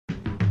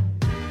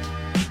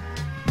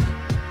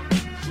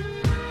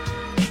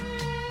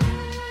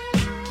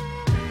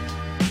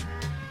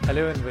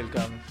Hello and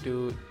welcome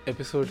to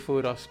episode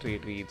 4 of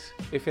Street Reads.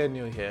 If you're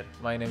new here,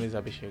 my name is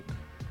Abhishek.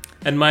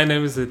 And my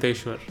name is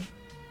Hiteshwar.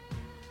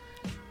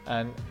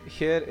 And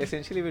here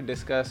essentially we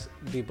discuss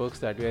the books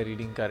that we are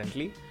reading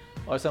currently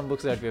or some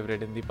books that we have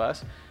read in the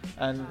past.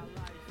 And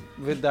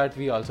with that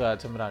we also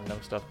add some random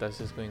stuff that's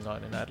just going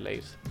on in our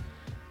lives.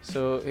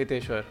 So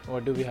Hiteshwar,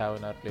 what do we have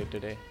on our plate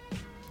today?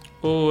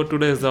 Oh,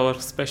 today is our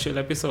special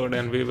episode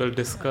and we will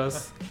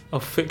discuss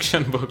a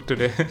fiction book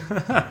today.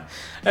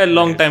 A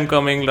long time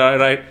coming,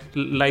 right?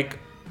 Like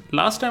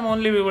last time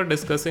only we were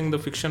discussing the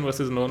fiction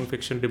versus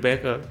non-fiction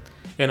debate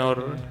in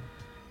our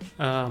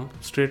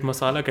straight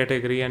masala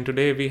category, and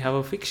today we have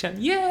a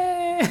fiction.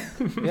 Yay!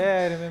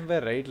 Yeah, I remember,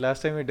 right?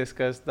 Last time we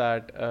discussed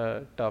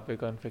that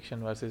topic on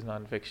fiction versus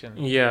non-fiction.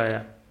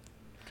 Yeah.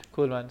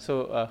 Cool, man.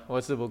 So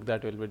what's the book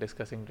that we'll be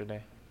discussing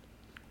today?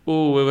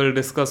 Oh, we will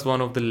discuss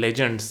one of the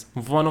legends,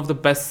 one of the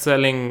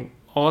best-selling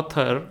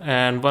author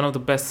and one of the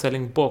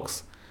best-selling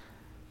books.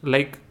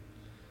 Like,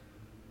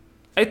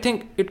 I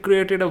think it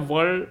created a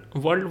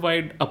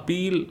worldwide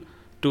appeal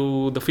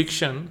to the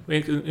fiction.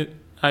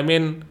 I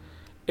mean,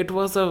 it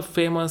was a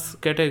famous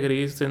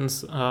category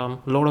since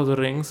Lord of the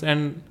Rings,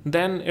 and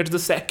then it's the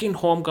second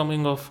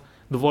homecoming of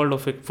the world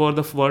of for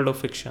the world of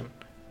fiction.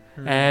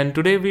 And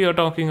today we are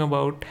talking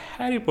about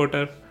Harry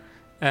Potter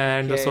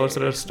and the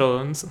Sorcerer's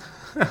Stones.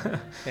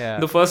 Yeah.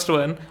 The first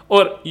one,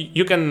 or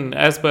you can,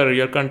 as per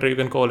your country, you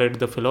can call it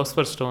the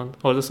Philosopher's Stone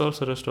or the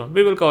Sorcerer's Stone.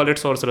 We will call it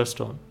Sorcerer's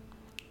Stone.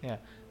 Yeah,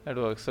 that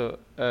works. So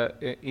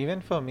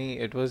even for me,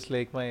 it was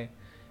like my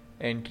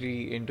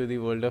entry into the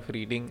world of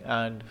reading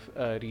and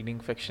reading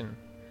fiction.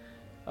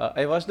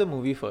 I watched the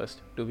movie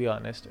first, to be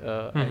honest.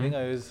 I think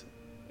I was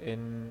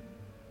in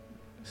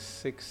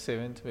 6th,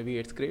 7th,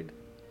 maybe 8th grade,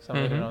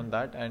 somewhere around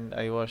that, and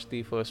I watched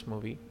the first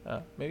movie.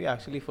 Maybe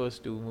actually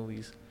first two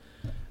movies.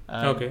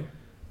 And Okay.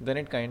 then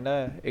it kind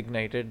of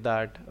ignited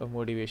that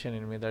motivation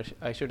in me that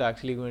I should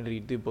actually go and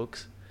read the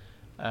books.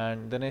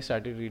 And then I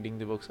started reading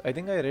the books. I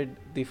think I read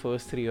the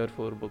first 3 or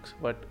 4 books,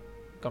 but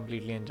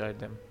completely enjoyed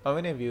them. How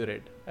many have you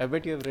read? I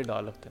bet you have read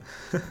all of them.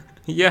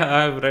 Yeah,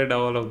 I've read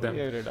all of them.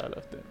 You have read all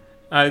of them.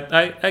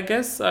 I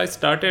guess I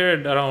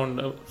started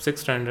around 6th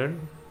standard.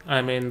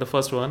 I mean, the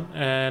first one.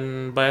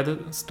 And by the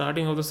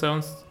starting of the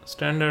 7th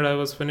standard, I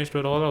was finished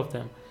with all of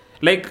them.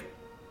 Like,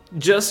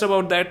 just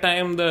about that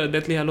time, the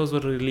Deathly Hallows were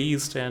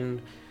released,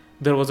 and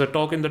there was a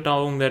talk in the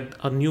town that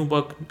a new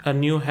book, a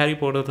new Harry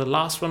Potter, the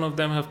last one of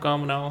them have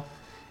come now.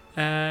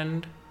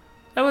 And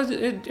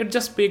it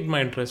just piqued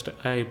my interest.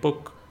 I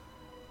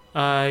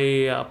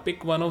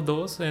pick one of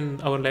those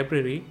in our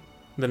library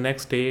the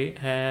next day,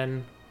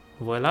 and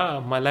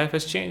voila, my life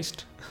has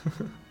changed.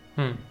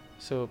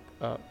 So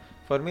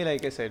for me,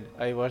 like I said,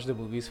 I watched the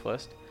movies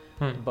first.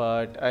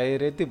 But I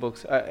read the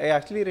books. I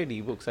actually read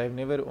ebooks. I've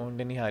never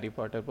owned any Harry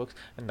Potter books,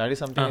 and that is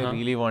something I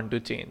really want to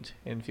change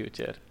in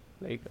future.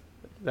 Like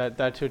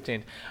that should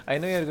change. I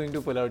know you're going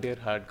to pull out your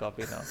hard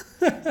copy now.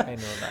 I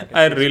know that.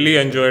 I really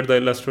enjoyed the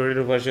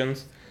illustrated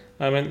versions.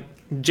 I mean,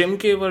 Jim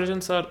K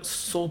versions are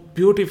so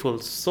beautiful,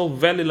 so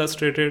well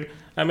illustrated.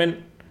 I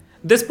mean,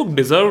 this book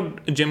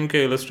deserved Jim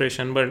K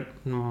illustration, but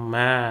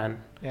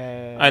man,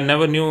 I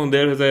never knew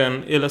there is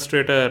an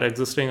illustrator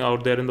existing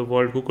out there in the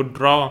world who could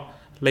draw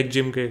like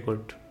Jim K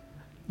could.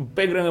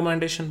 Big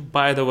recommendation,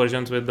 buy the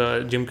versions with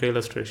the Jim K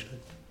illustration.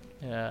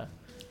 Yeah.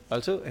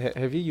 Also,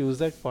 have you used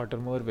that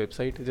Pottermore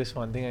website? Just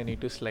one thing I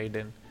need to slide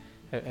in.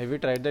 Have you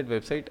tried that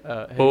website?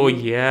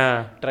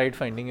 Yeah. Tried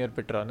finding your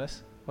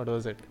Patronus? What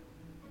was it?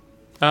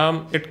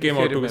 It came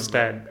out to be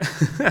Stag.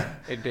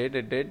 It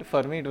did.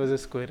 For me, it was a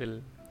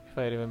squirrel, if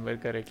I remember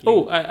correctly.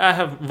 Oh, I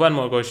have one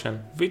more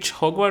question. Which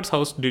Hogwarts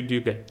house did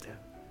you get there?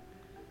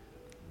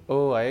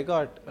 Oh, I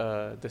got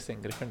this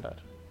thing, Gryffindor.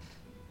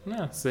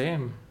 Yeah,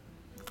 same.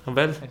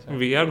 Well,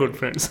 we are good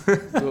friends.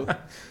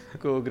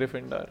 Go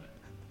Gryffindor.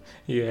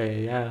 Yeah.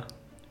 Yeah,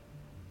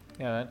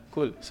 man.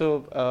 Cool.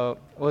 So,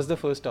 what's the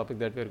first topic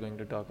that we're going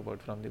to talk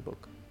about from the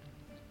book?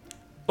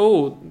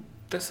 Oh,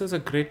 this is a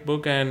great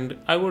book, and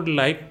I would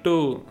like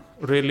to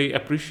really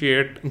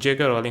appreciate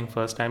J.K. Rowling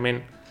first. I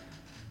mean,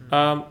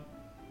 it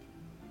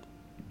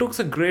took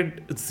a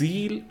great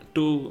zeal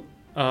to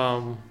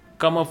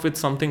come up with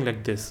something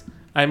like this.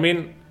 I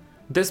mean,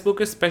 this book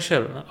is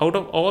special. Out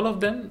of all of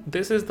them,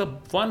 this is the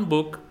one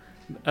book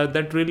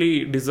that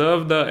really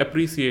deserves the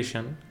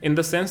appreciation in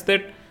the sense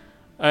that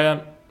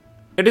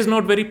it is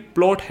not very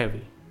plot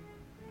heavy,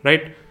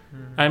 right?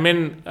 I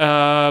mean,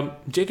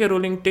 J.K.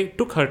 Rowling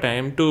took her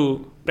time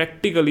to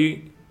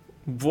practically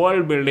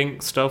world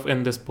building stuff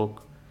in this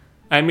book.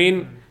 I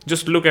mean,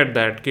 just look at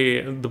that.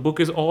 Okay? The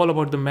book is all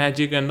about the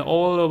magic and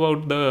all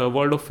about the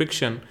world of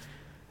fiction.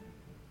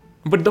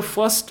 But the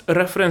first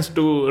reference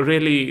to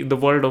really the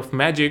world of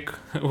magic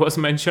was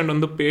mentioned on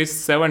the page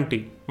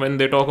 70 when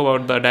they talk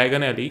about the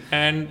Diagon Alley,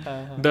 and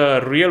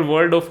the real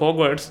world of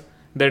Hogwarts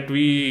that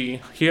we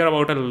hear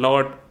about a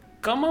lot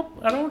come up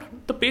around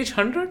the page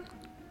 100.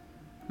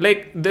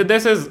 Like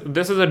this is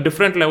a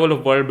different level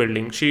of world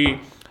building. She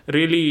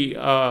really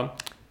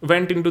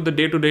went into the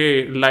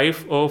day-to-day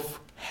life of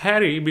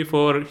Harry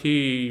before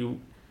he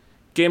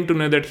came to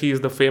know that he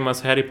is the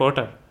famous Harry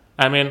Potter.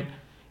 I mean,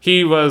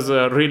 he was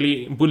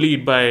really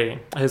bullied by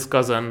his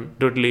cousin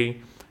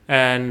Dudley,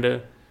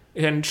 and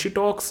and she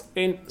talks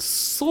in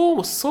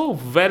so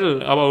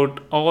well about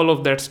all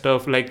of that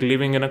stuff, like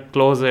living in a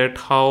closet,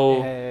 how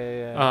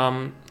Yeah.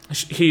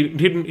 he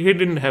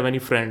didn't have any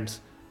friends.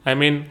 I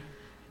mean,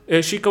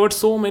 she covered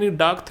so many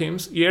dark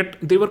themes, yet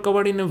they were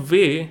covered in a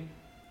way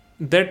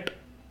that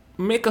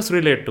make us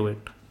relate to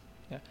it.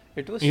 Yeah.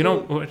 It was You know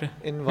so what?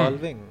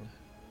 involving.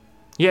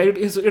 Yeah,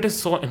 it is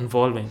so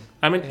involving.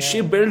 I mean, she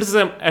Yeah. builds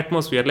an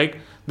atmosphere. Like,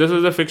 this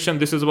is a fiction,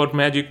 this is about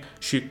magic.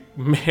 She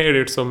made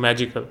it so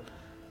magical.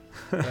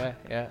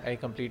 Yeah, I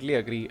completely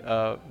agree.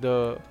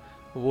 The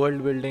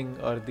world building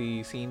or the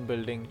scene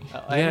building,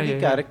 Yeah, and the yeah.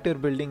 character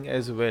building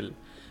as well.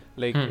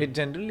 Like Hmm. it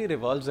generally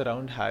revolves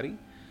around Harry,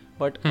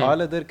 but Hmm.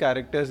 all other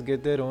characters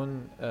get their own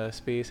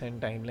space and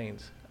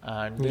timelines,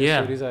 and their Yeah.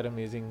 stories are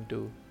amazing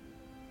too.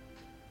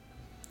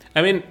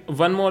 I mean,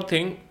 one more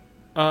thing.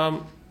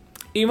 Um,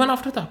 Even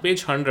after the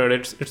page 100,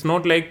 it's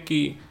not like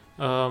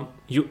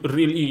you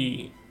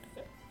really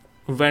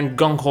went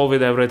gung ho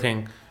with everything.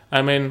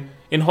 I mean,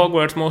 in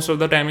Hogwarts, most of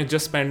the time is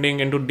just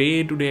spending into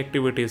day-to-day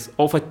activities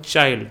of a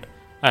child.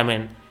 I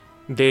mean,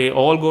 they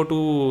all go to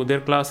their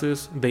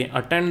classes, they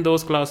attend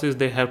those classes,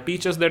 they have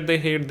teachers that they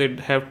hate, they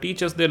have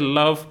teachers they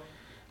love.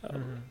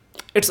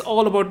 It's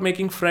all about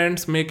making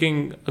friends,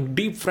 making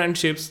deep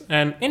friendships,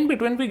 and in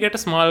between we get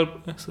a small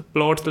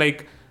plots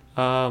like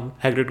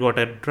Hagrid got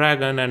a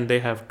dragon, and they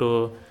have to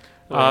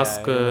Oh, yeah,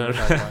 ask I remember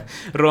that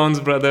one. Ron's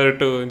brother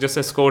to just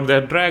escort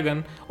that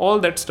dragon, all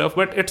that stuff.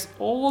 But it's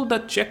all the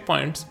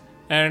checkpoints,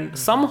 and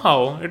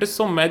somehow it is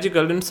so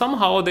magical, and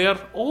somehow they are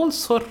all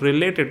so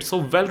related, so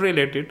well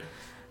related,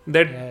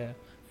 that Yeah.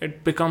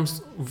 it becomes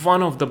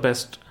one of the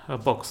best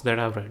books that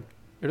I've read.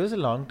 It was a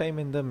long time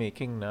in the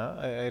making, na.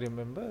 I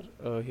remember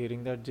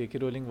hearing that J.K.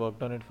 Rowling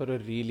worked on it for a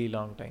really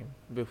long time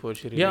before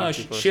she released Yeah, the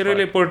she first she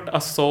really part. put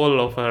a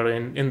soul of her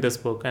in this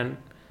book, and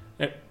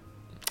uh,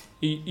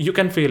 you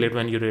can feel it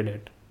when you read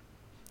it.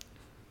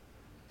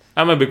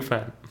 I'm a big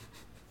fan.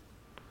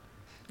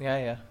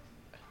 Yeah,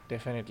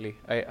 definitely.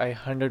 I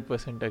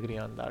 100% agree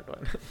on that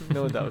one.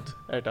 No doubts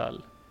at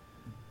all.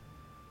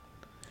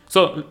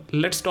 So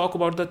let's talk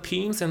about the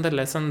themes and the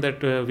lesson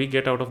that we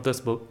get out of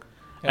this book.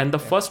 Yeah, And the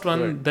yeah, first one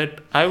good. that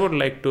I would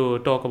like to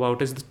talk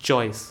about is the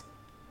choice.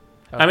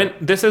 I Okay. mean,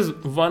 this is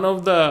one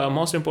of the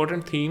most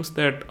important themes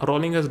that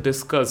Rowling has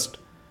discussed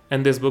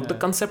in this book, the Yeah.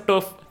 concept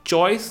of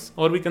choice,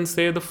 or we can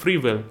say the free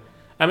will.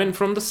 I mean,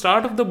 from the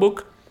start of the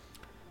book,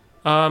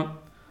 um,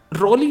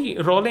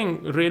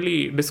 Rowling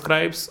really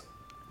describes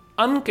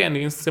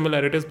uncanny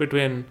similarities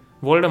between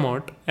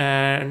Voldemort,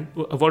 and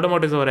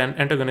Voldemort is our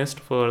antagonist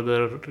for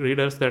the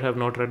readers that have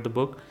not read the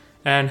book,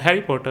 and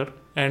Harry Potter,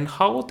 and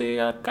how they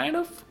are kind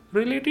of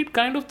related,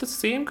 kind of the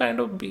same kind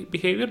of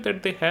behavior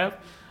that they have.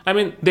 I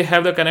mean, they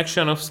have the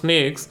connection of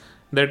snakes,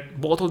 that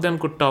both of them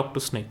could talk to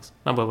snakes,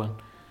 number one,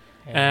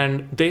 Yeah.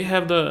 and they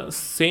have the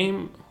same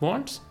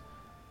wands,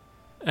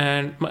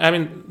 and I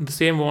mean the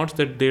same wands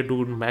that they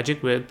do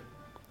magic with,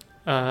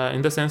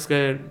 in the sense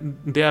that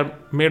they are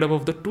made up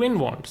of the twin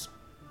wands.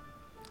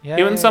 Yeah,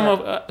 Even yeah, some yeah.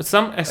 of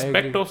some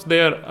aspect agree. of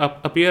their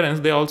appearance,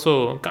 they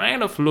also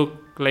kind of look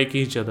like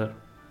each other.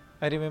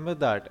 I remember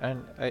that,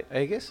 and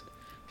I guess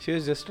she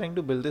was just trying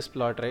to build this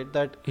plot, right?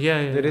 That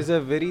Yeah. there is a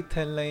very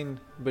thin line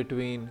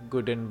between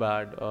good and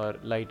bad, or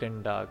light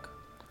and dark.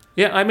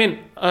 Yeah, I mean,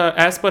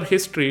 as per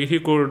history, he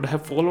could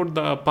have followed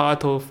the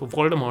path of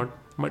Voldemort,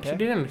 but he Yeah.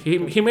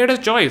 didn't. He made a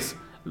choice.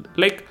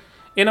 Like,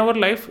 in our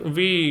life,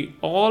 we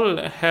all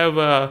have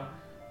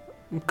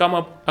come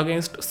up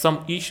against some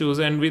issues,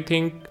 and we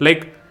think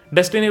like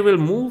destiny will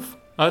move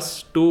us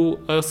to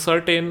a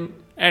certain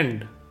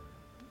end.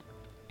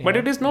 But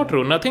Yeah, it is not yeah.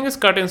 true. Nothing is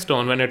cut in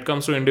stone when it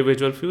comes to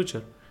individual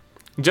future.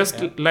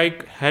 Just Yeah.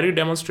 like Harry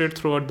demonstrates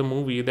throughout the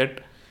movie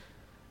that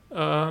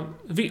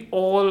we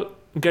all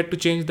get to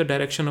change the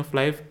direction of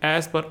life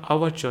as per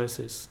our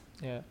choices.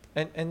 Yeah,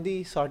 and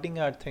the sorting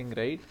hat thing,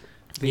 right?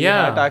 The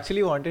Yeah. hat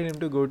actually wanted him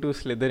to go to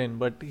Slytherin,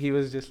 but he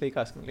was just like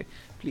asking, like,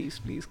 please,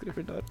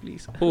 Gryffindor,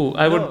 please. Oh,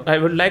 I No,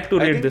 would like to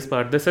I read think- this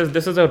part. This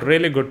is a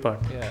really good part.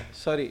 Yeah,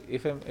 sorry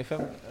if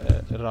I'm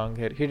wrong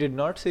here. He did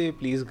not say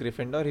please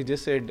Gryffindor. He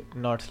just said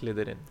not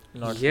Slytherin.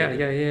 Not Yeah.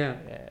 Slytherin.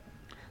 Yeah.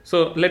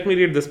 So let me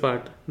read this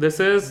part. This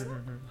is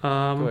Go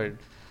ahead.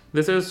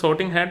 this is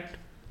Sorting Hat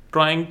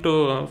trying to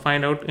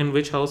find out in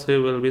which house he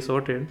will be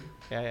sorted,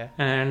 Yeah.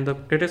 and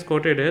it is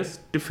quoted as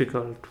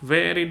difficult,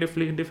 very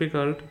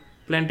difficult.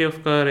 Plenty of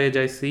courage,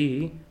 I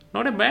see.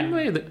 Not a bad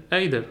way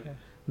either. Yeah.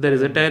 There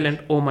is a talent.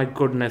 Oh my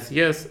goodness,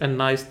 yes, a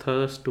nice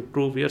thirst to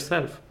prove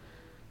yourself.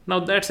 Now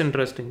that's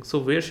interesting. So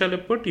where shall I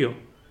put you?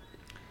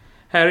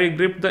 Harry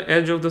gripped the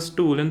edge of the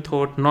stool and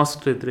thought, not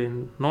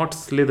Slytherin, not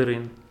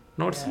Slytherin,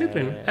 not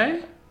Slytherin, Yeah. eh?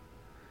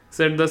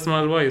 Said the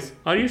small voice.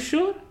 Are you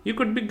sure? You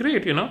could be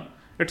great, you know.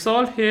 It's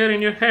all here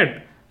in your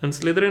head, and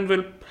Slytherin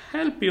will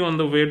help you on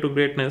the way to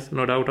greatness,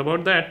 no doubt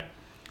about that.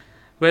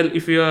 Well,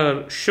 if you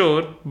are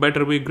sure,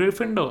 better be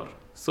Gryffindor.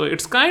 So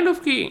it's kind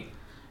of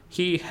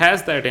he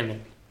has that in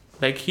him.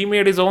 Like he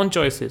made his own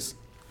choices.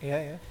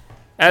 Yeah, yeah,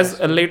 As that's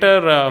true.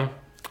 later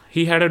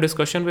he had a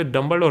discussion with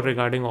Dumbledore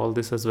regarding all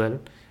this as well,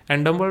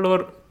 and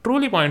Dumbledore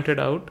truly pointed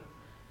out,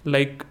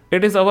 like,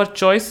 it is our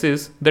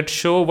choices that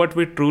show what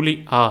we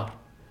truly are,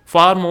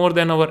 far more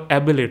than our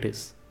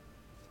abilities.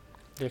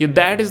 Yeah, that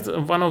Definitely, is yeah.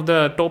 one of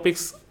the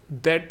topics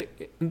that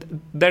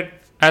that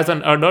as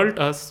an adult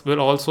us will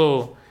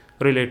also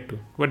relate to.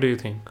 What do you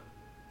think?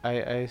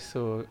 I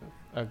so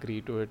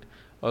agree to it.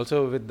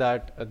 Also, with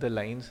that, the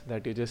lines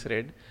that you just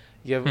read,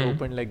 you have Hmm.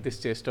 opened like this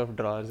chest of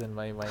drawers in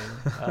my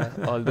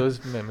mind. All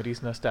those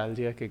memories,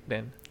 nostalgia kicked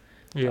in.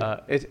 Yeah.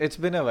 It's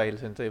been a while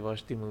since I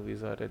watched the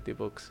movies or read the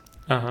books.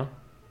 Uh-huh.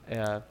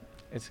 Yeah,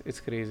 it's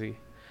crazy.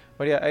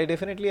 But yeah, I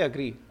definitely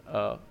agree.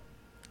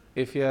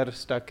 If you are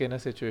stuck in a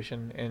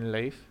situation in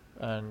life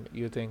and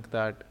you think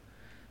that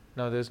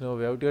now there's no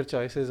way out, your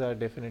choices are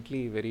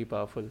definitely very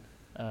powerful,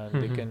 and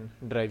they Mhm. can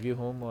drive you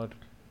home or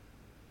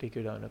take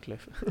you down a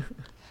cliff.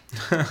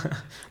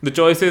 The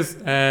choices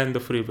and the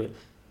free will.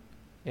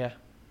 Yeah,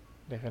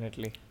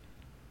 definitely.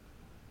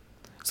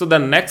 So the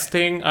next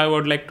thing I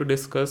would like to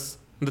discuss,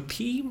 the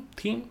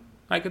theme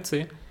I could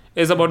say,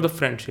 is about Hmm. the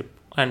friendship.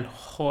 And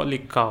holy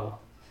cow,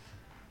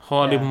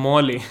 holy Yeah,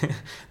 moly,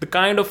 the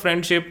kind of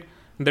friendship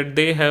that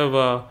they have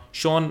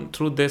shown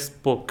through this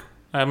book.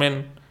 I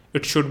mean,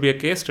 it should be a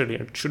case study.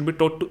 It should be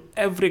taught to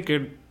every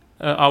kid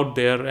out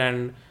there,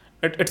 and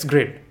it's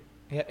great.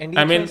 yeah, and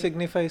I each one mean,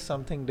 signifies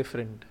something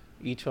different.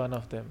 Each one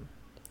of them.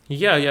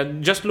 yeah, yeah.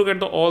 Just look at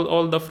the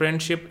all the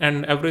friendship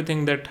and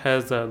everything that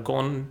has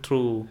gone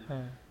through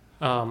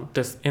Huh.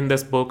 this in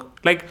this book.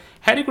 Like,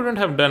 Harry couldn't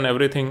have done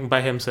everything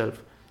by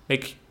himself.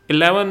 Like,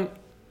 11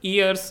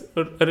 years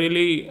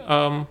really,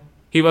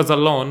 he was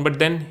alone, but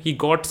then he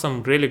got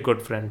some really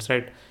good friends,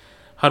 right?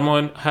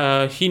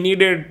 Hermione, he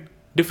needed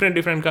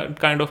different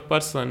kind of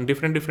person,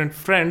 different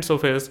friends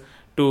of his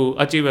to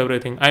achieve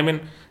everything. I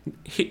mean,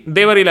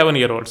 they were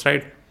 11-year-olds,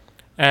 right?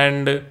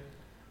 And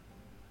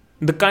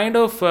the kind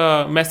of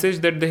message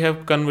that they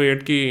have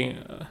conveyed ki,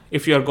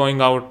 if you are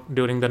going out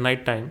during the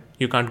night time,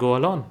 you can't go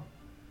alone,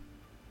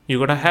 you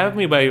gotta have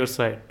me by Mm-hmm. your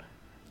side.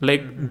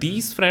 Like, Mm-hmm.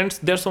 these friends,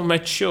 they're so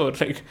mature.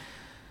 Like,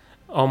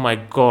 oh my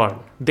god,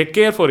 they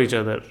care for each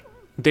other,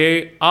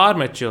 they are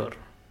mature.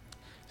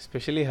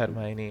 Especially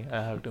Hermione,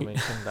 I have to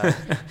mention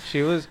that.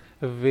 She was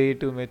way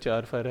too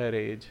mature for her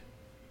age.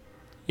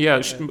 Yeah,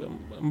 Uh,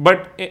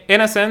 but in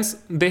a sense,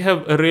 they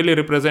have really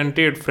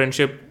represented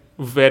friendship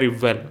very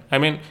well. I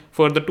mean,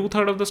 for the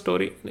two-third of the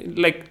story,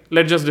 like,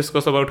 let's just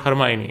discuss about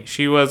Hermione.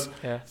 She was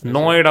yeah, let's do it.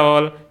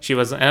 know-it-all, she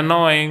was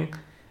annoying,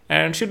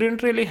 and she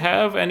didn't really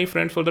have any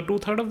friends for the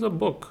two-third of the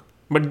book.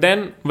 But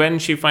then, when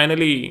she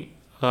finally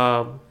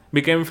uh,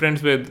 became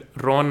friends with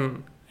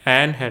Ron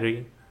and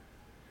Harry,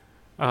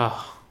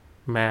 ah,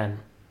 man,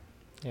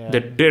 Yeah. they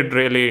did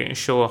really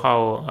show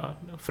how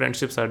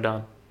friendships are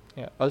done.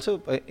 Yeah.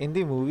 Also, in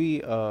the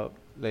movie,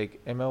 like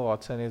Emma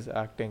Watson is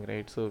acting,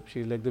 right? So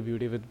she's like the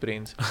beauty with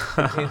brains.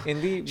 But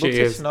in the She books,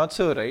 it's is. not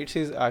so, right?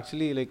 She's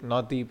actually like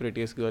not the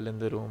prettiest girl in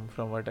the room,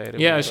 from what I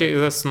Yeah, she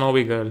remember. is a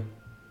snowy girl.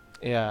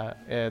 Yeah,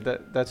 yeah.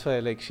 That's why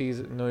like she's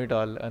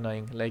know-it-all,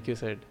 annoying, like you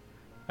said,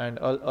 and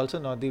also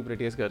not the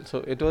prettiest girl. So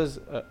it was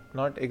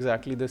not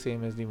exactly the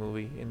same as the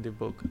movie in the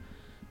book.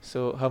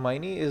 So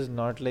Hermione is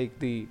not like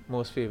the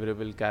most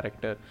favorable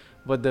character,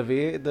 but the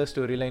way the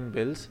storyline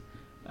builds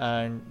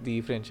and the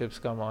friendships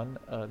come on,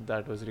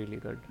 that was really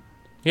good.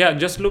 Yeah,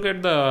 just look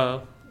at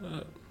the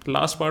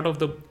last part of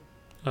the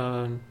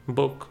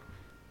book.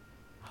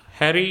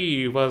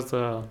 Harry was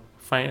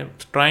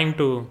trying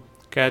to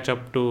catch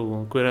up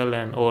to Quirrell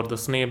and or the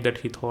Snape that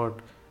he thought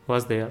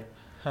was there,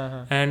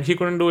 Haha. and he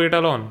couldn't do it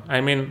alone.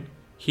 I mean,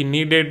 he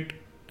needed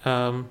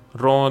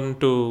Ron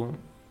to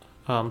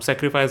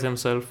sacrifice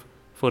himself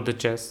for the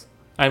chess.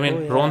 I Oh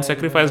mean, yeah, Ron I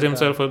sacrificed remember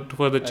that. himself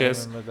for the I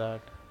chess. remember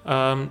that.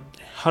 Um,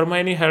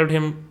 Hermione held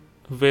him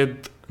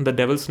with the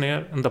devil's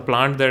snare and the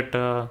plant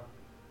that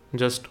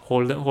just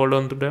hold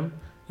on to them,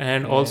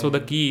 and also the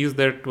Yeah. keys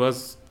that was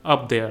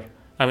up there.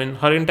 I mean,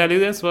 her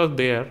intelligence was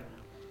there.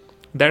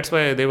 That's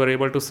why they were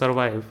able to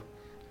survive.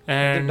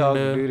 And the And dog,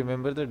 do you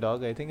remember the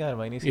dog? I think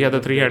Hermione yeah, saves the him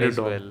there three-headed as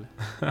dog. well.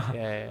 Yeah,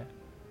 yeah.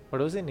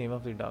 What was the name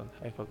of the dog?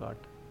 I forgot.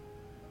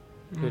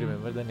 Do you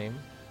remember the name?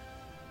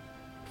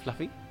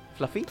 Fluffy?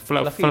 Fluffy?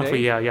 Fluffy,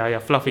 Fluffy, right? yeah,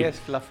 Fluffy. Yes,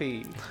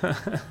 Fluffy.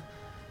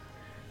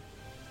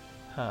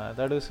 Huh,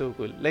 that was so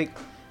cool. Like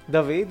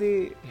the way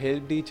they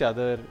helped each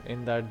other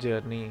in that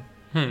journey,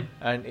 Hmm.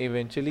 and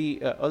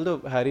eventually, although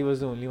Harry was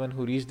the only one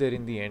who reached there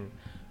in the end,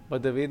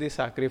 but the way they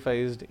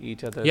sacrificed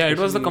each other, Yeah, it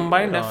was the especially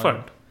combined Ron.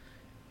 effort.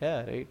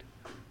 Yeah, right.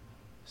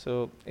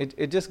 So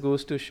it just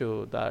goes to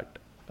show that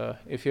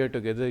if you're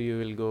together, you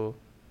will go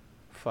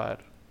far.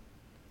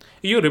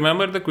 You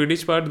remember the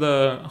Quidditch part?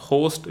 The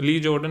host Lee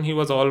Jordan, he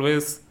was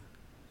always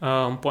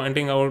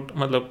pointing out.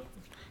 Matlab,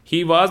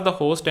 he was the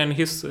host, and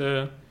his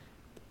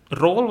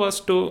role was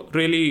to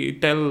really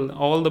tell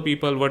all the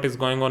people what is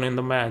going on in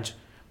the match.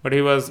 But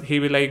he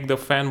be like the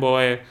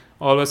fanboy,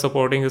 always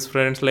supporting his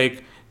friends,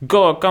 like,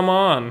 go, come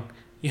on,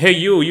 hey,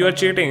 you are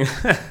cheating.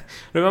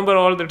 Remember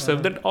all that stuff.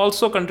 Uh-huh. That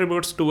also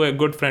contributes to a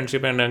good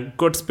friendship and a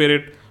good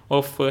spirit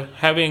of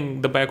having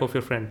the back of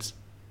your friends.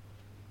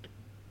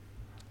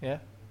 Yeah,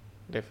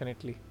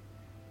 definitely.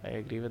 I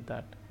agree with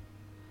that.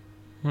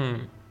 Hmm.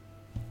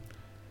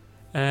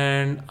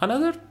 And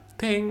another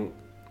thing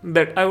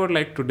that I would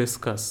like to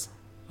discuss,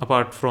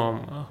 apart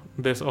from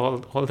this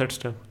all that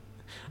stuff,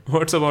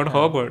 what's about Huh.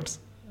 Hogwarts?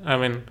 I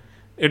mean,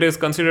 it is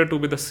considered to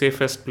be the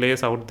safest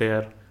place out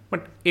there,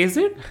 but is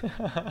it?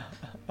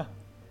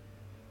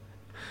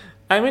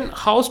 I mean,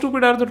 how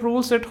stupid are the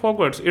rules at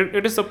Hogwarts?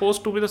 It is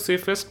supposed to be the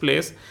safest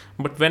place,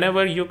 but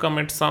whenever you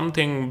commit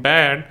something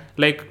bad,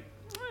 like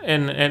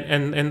in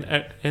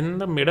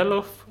the middle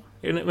of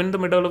in the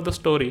middle of the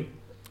story,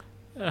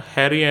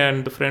 Harry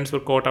and the friends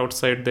were caught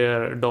outside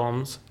their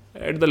dorms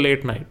at the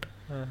late night,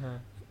 Uh-huh.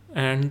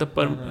 and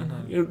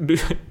Uh-huh.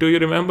 do you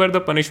remember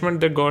the punishment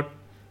they got?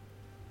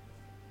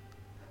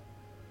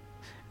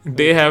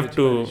 They Which have which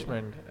to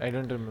punishment? I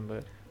don't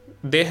remember.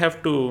 they have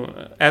to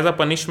as a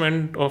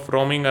punishment of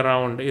roaming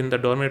around in the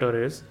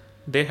dormitories,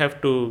 they have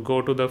to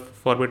go to the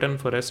forbidden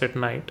forest at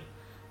night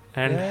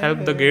and Yeah, help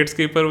yeah, the yeah.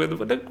 gatekeeper with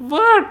like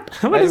what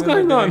what I is remember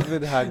going they on? went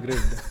with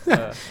Hagrid.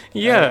 I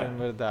Yeah,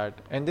 remember that.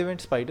 And they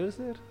went spiders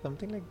there,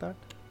 something like that.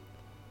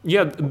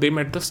 yeah, they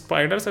met the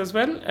spiders as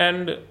well.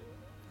 And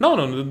no,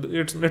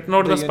 it's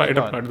not The the spider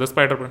unicorn. part, the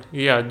spider part,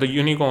 yeah, the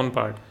unicorn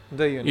part.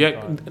 The Yeah,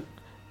 unicorn.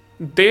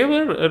 they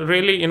were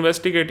really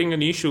investigating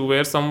an issue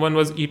where someone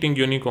was eating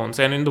unicorns,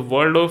 and in the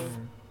world of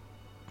Hmm.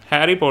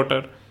 Harry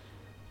Potter,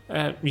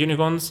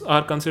 unicorns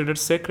are considered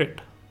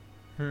sacred.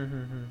 Hmm,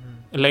 hmm, hmm,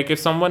 hmm. Like if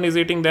someone is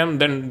eating them,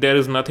 then there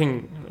is nothing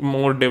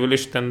more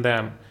devilish than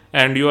them,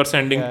 and you are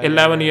sending Yeah, yeah,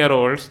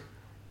 11-year-olds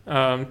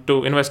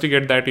to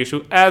investigate that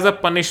issue as a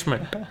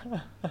punishment.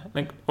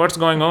 Like, what's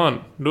going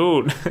on,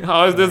 dude?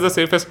 How is yeah. this the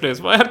safest place?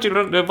 Why are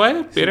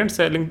See, parents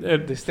selling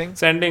this thing,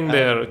 sending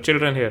their and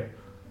children here?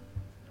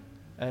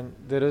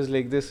 there was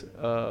like this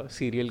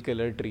serial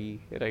killer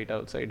tree right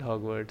outside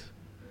Hogwarts.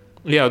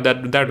 Yeah,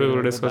 that You we will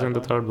remember discuss that in the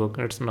one? third book.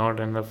 It's not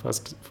in the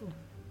first.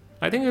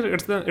 I think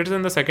it's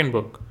in the second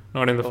book,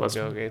 not in the first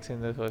Okay, one. okay, it's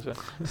in the first one.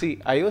 See,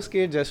 I was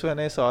scared just when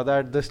I saw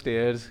that the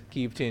stairs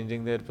keep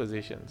changing their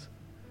positions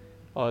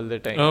all the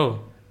time. Oh,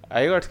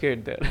 I got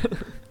scared there.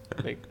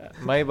 Like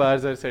my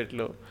bars are set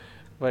low,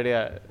 but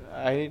yeah,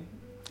 I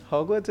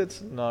Hogwarts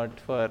it's not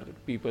for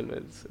people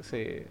with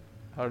say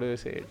how do you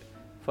say it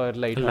for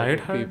light-hearted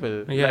light-hearted?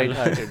 people. Yeah.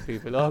 Light-hearted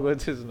people.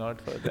 Hogwarts is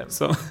not for them.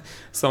 So,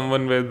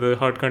 someone with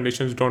heart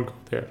conditions don't go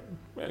there.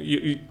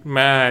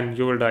 Man,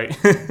 you will die.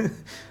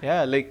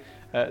 Yeah, like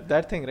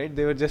that thing, right?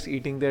 They were just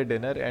eating their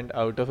dinner, and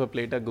out of a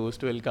plate, a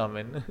ghost will come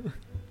in.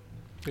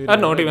 You Not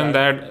remember even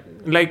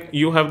that. Like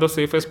you have the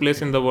safest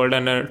place in the world,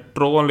 and a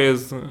troll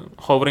is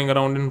hovering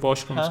around in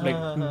washrooms.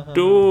 Like,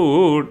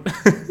 dude,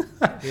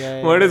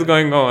 Yeah, what is yeah,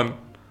 going on?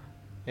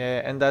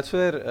 yeah, and that's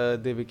where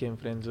they became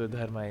friends with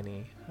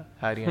Hermione,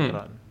 Harry and Hmm.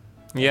 Ron.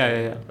 Yeah, I yeah,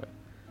 yeah. remember.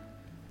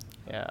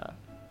 Yeah,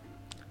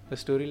 the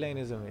storyline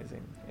is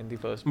amazing in the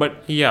first book.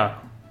 But yeah,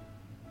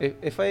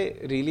 If I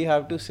really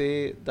have to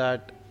say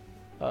that,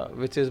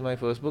 which is my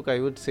first book, I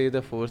would say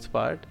the fourth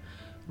part.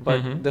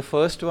 But Mhm. the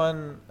first one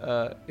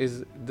is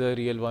the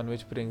real one,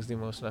 which brings the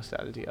most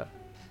nostalgia.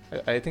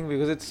 I think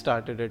because it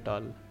started it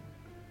all.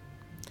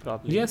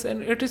 Probably. yes,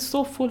 and it is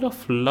so full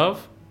of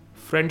love,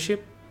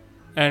 friendship,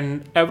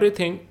 and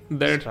everything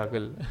that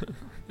Struggle.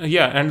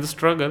 yeah, and the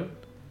struggle.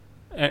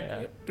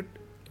 Yeah.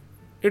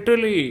 It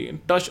really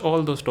touched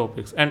all those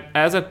topics. And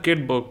as a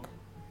kid book,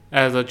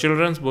 as a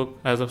children's book,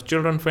 as a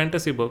children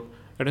fantasy book,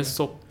 it is Yeah.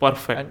 so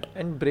perfect.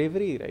 And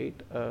bravery,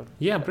 right?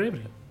 Yeah,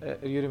 bravery.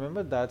 You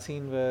remember that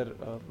scene where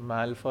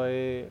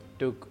Malfoy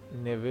took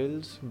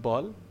Neville's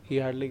ball? He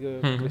had like a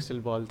Mhm.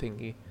 crystal ball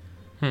thingy,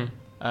 Hmm.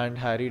 and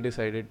Harry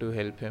decided to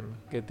help him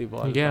get the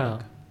ball Yeah.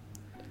 back.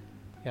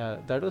 Yeah,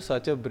 that was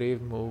such a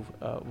brave move.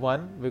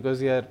 One,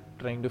 because you are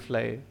trying to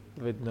fly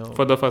with no.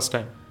 For the first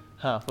time.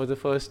 For the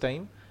first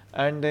time,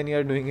 and then you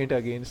are doing it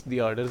against the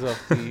orders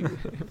of the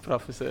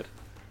professor.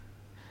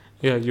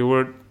 Yeah, you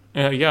would.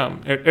 Yeah,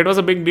 it was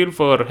a big deal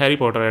for Harry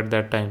Potter at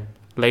that time.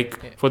 Like,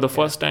 Yeah, for the yeah.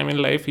 first time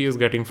in life, he is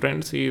getting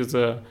friends. He is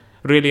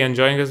really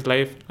enjoying his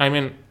life. I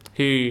mean,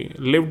 he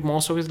lived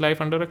most of his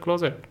life under a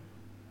closet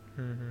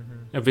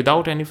Mm-hmm.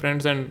 without any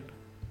friends, and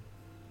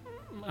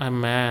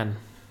man,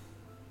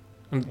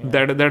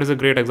 Yeah. that is a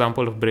great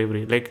example of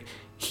bravery. Like,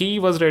 he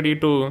was ready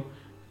to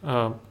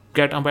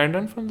get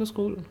abandoned from the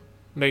school,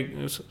 like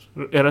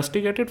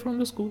rusticated from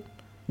the school,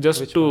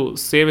 just Which to part?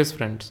 save his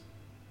friends.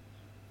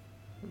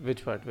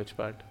 Which part? Which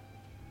part?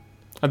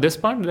 This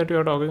part that you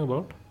are talking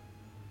about,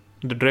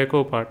 the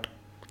Draco part.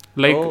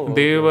 Like, Oh,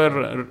 they okay,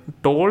 were okay.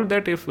 told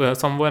that if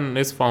someone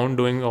is found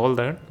doing all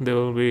that, they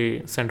will be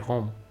sent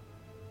home.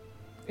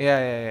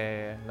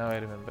 Yeah. Now I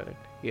remember it.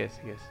 Yes.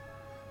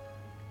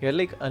 You're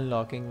like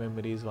unlocking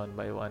memories one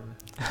by one.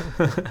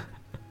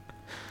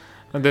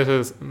 This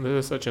is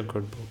such a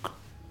good book.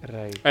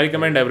 Right. I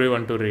recommend right.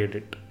 everyone to read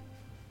it.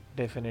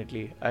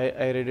 Definitely.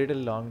 I read it a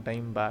long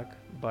time back,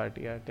 but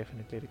yeah,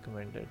 definitely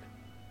recommended.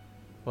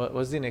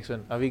 What's the next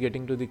one? Are we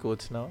getting to the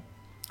quotes now?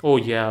 Oh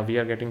yeah, we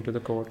are getting to the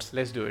quotes.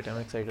 Let's do it. I'm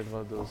excited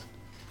about those.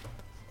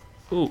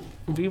 Oh,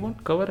 we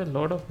won't cover a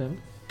lot of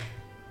them.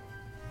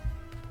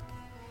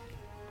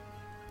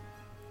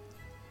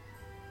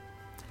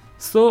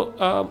 So,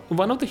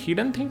 one of the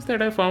hidden things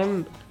that I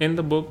found in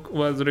the book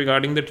was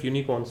regarding that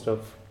unicorn stuff.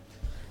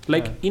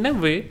 Like, Huh. in a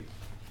way,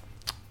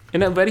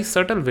 in a very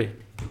subtle way,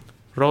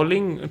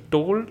 Rowling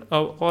told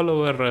all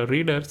our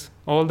readers,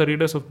 all the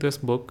readers of this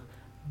book,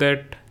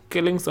 that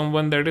killing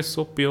someone that is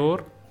so pure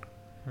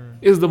Hmm.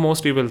 is the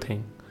most evil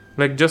thing.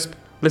 Like, just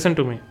listen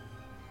to me.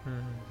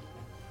 Hmm.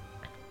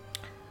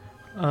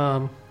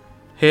 Um,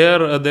 here,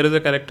 there is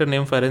a character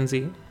named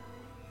Ferenzi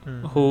Hmm.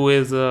 who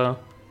is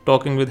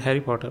talking with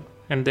Harry Potter,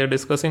 and they're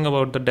discussing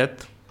about the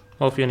death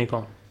of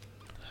unicorn.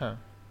 Huh.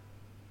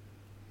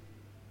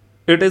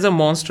 It is a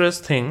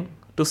monstrous thing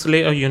to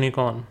slay a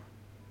unicorn,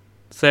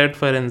 said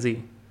Ferenzi.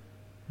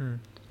 Hmm.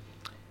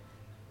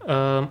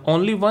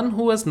 Only one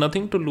who has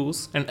nothing to lose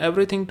and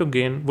everything to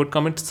gain would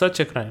commit such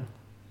a crime.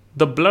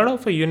 The blood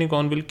of a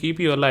unicorn will keep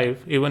you alive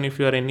even if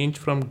you are an inch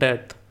from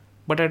death,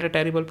 but at a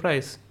terrible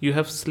price. You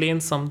have slain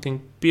something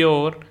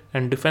pure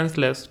and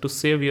defenseless to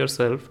save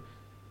yourself,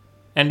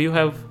 and you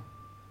have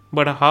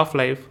but a half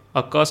life,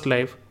 a cursed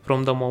life,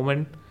 from the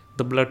moment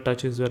the blood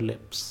touches your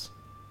lips.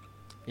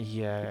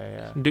 Yeah, yeah,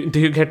 yeah. Do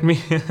you get me?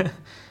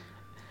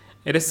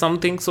 It is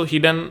something so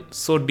hidden,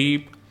 so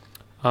deep.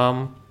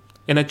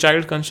 In a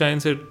child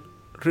conscience, it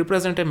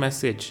represents a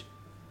message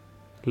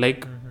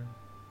like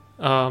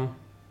Mhm.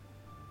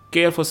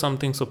 care for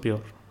something so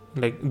pure.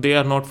 Like they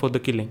are not for the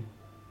killing.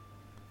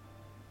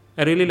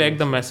 I really like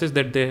the Yes, yes.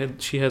 message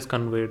that she has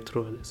conveyed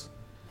through this.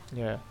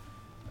 Yeah.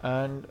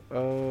 And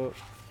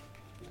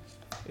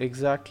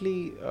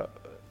exactly,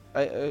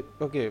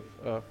 okay,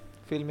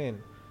 fill me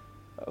in.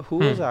 Who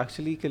was Hmm.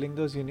 actually killing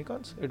those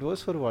unicorns? It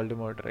was for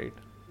Voldemort, right?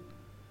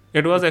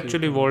 It was To keep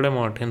actually him.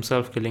 Voldemort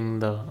himself killing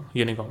the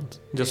unicorns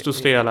just to I-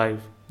 stay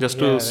alive, just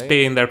to Yeah, right? stay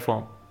in that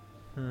form.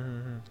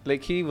 Mm-hmm.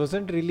 Like he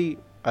wasn't really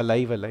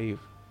alive,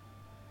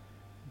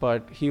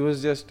 but he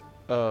was just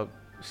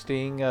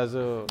staying as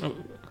a, Uh,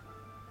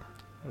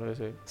 what do I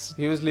say?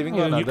 He was living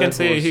on You can other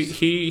say hosts.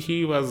 he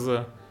was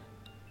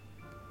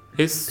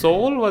his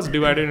soul was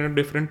divided into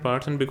different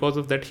parts, and because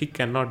of that, he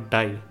cannot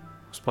die.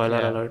 Spoiler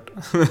Yeah. alert.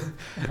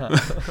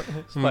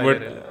 Spoiler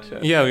But alert, sure.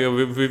 yeah,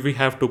 we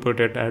have to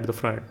put it at the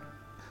front.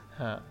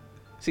 Huh.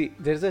 See,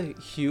 there's a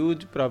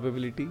huge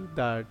probability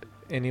that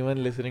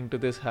anyone listening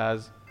to this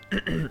has,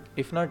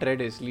 if not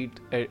read,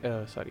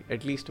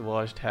 at least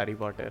watched Harry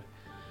Potter.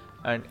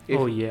 And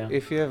Oh yeah,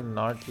 if you have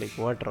not, like,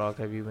 what rock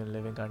have you been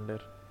living under?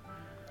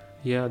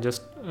 yeah.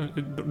 Just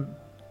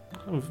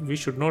we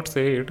should not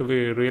say it. We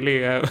really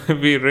have,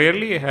 we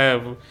rarely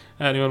have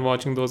anyone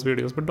watching those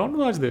videos. But don't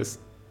watch this.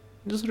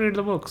 Just read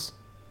the books.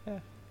 Yeah.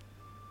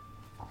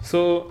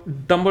 So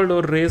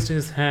Dumbledore raised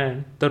his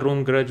hand. The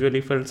room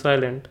gradually fell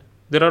silent.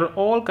 There are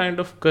all kind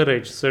of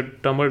courage, said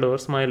Dumbledore,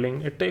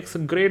 smiling. It takes a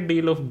great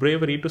deal of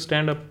bravery to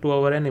stand up to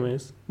our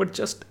enemies, but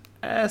just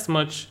as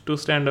much to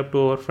stand up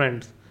to our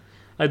friends.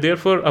 I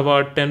therefore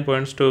award 10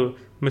 points to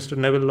Mr.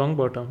 Neville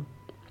Longbottom.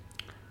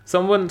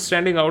 Someone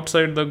standing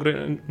outside the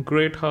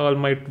great hall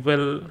might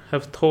well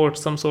have thought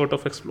some sort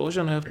of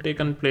explosion had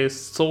taken place,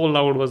 so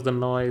loud was the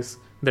noise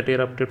that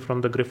erupted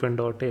from the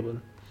Gryffindor table.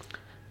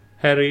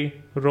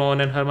 Harry,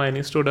 Ron, and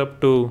Hermione stood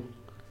up to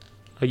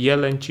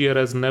yell and cheer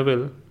as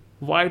Neville,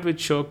 white with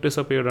shock,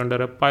 disappeared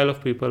under a pile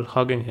of people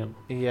hugging him.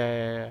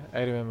 Yeah.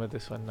 I remember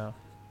this one now.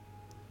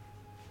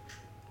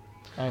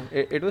 And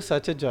it was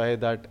such a joy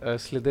that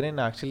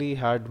Slytherin actually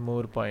had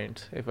more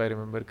points, if I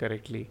remember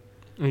correctly.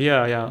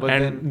 Yeah, But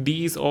and then,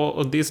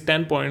 these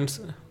 10 points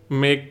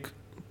make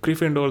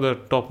Gryffindor the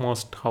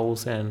topmost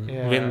house and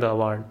win the yeah,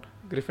 award.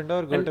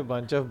 Gryffindor got And a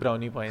bunch of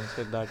brownie points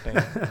at that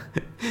time.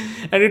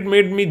 and it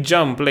made me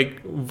jump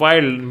like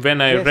wild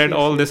when I read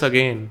all this Yes.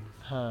 again.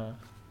 Huh.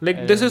 Like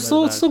I this is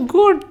remember so that.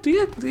 good.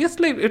 Yeah, yes,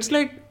 like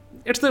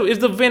it's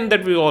the win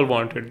that we all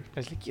wanted. I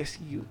was like, yes,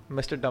 you,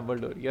 Mr.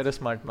 Dumbledore, you're a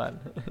smart man.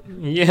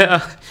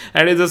 Yeah,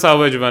 and it's a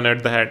savage one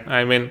at that.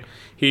 I mean,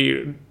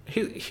 he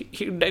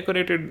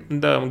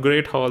decorated the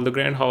Great Hall, the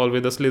Grand Hall,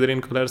 with the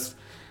Slytherin colors,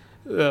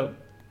 uh,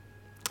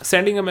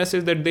 sending a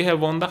message that they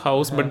have won the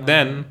house. But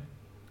then,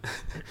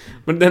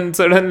 but then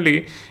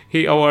suddenly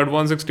he awarded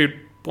 160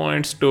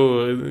 points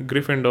to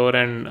Gryffindor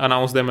and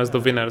announced them as the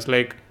winners.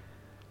 Like,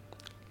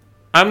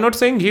 I'm not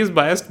saying he's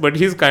biased, but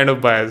he's kind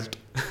of biased.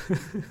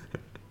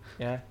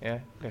 Yeah,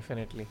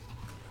 definitely.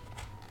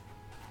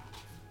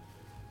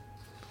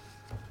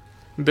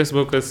 This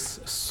book is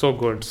so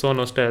good, so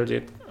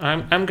nostalgic.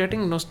 I'm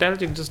getting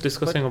nostalgic just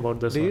discussing about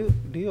this Do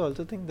one. you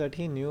also think that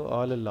he knew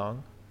all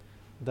along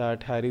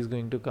that Harry's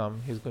going to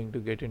come, he's going to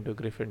get into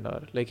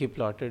Gryffindor? Like he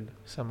plotted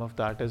some of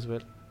that as well.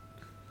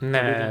 What do you think,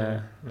 Nah,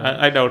 man? No?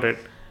 I doubt it.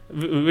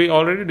 We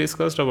already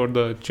discussed about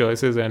the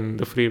choices and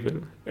the free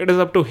will. It is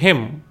up to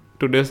him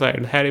to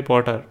decide, Harry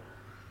Potter,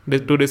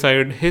 to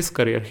decide his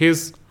career,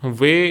 his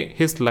way,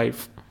 his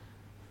life.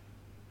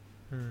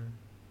 Hmm.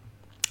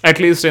 At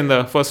least in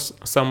the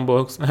first some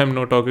books. I'm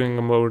not talking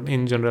about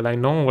in general. I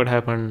know what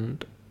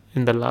happened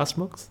in the last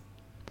books.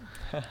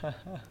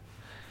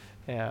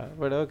 Yeah,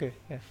 but okay,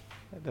 yeah,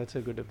 that's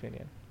a good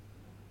opinion.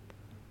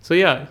 So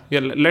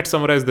let's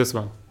summarize this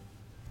one.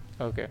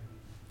 Okay.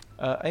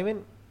 I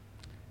mean,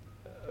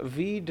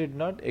 we did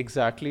not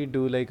exactly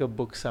do like a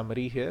book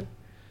summary here.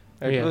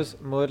 It Yeah. was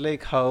more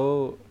like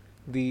how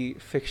the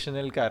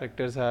fictional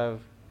characters have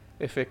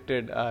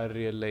affected our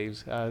real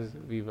lives as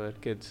we were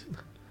kids.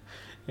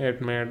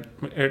 It made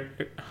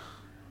it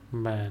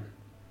man.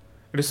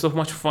 It is so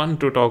much fun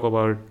to talk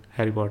about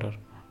Harry Potter.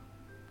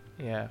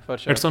 Yeah, for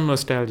sure. It's so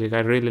nostalgic. I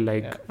really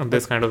like Yeah.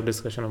 this kind of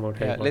discussion about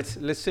Harry Yeah, Potter.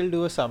 let's still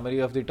do a summary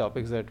of the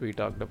topics that we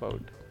talked about.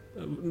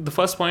 The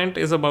first point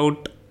is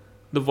about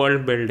the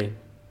world building.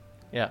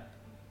 Yeah.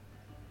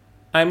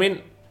 I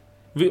mean,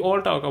 we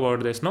all talk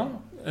about this, no?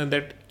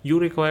 That you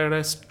require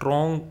a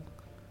strong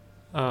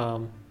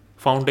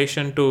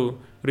foundation to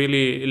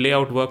really lay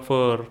out work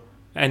for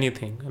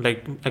anything,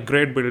 like a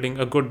great building,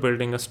 a good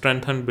building, a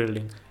strengthened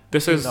building.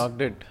 This She is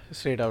knocked it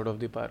straight out of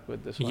the park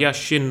with this one. Yeah,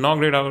 she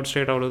knocked it out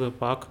straight out of the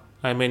park.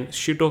 I mean,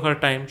 she took her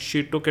time.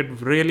 She took it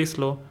really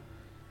slow,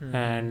 Mhm.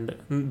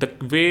 and the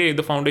way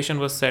the foundation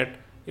was set,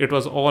 it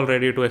was all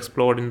ready to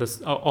explode in this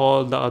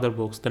all the other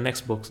books, the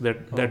next books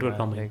that were Man,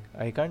 coming. like,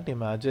 I can't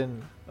imagine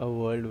a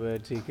world where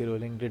J.K.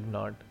 Rowling did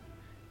not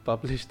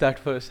publish that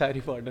first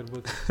Harry Potter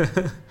book.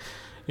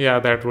 Yeah,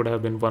 that would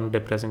have been one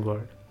depressing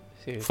word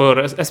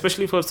Seriously.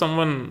 especially for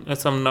someone,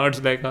 some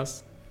nerds like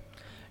us.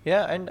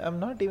 Yeah, and I'm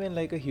not even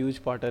like a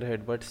huge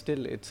Potterhead, but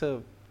still,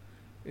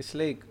 it's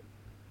like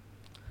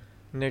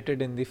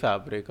knitted in the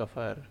fabric of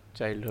our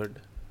childhood.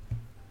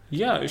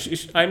 Yeah,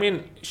 I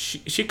mean,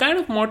 she kind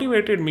of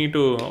motivated me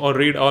to or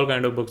read all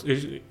kind of books.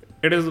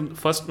 It is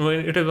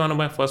one of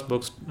my first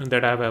books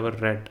that I've ever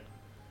read,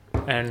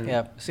 and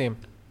Yeah, same.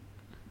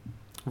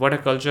 what a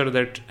culture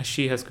that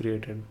she has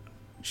created.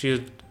 She's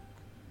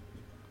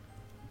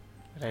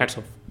Right. hats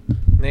off.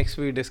 Next,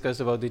 we discussed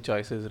about the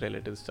choices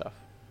related stuff.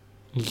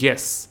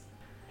 Yes,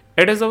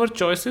 it is our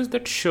choices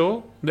that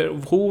show that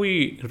who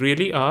we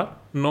really are,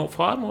 no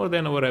far more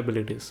than our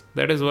abilities.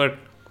 That is what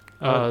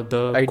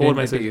the core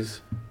message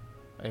is. Identities,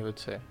 I would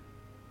say.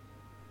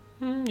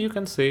 You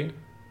can say,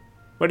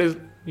 but is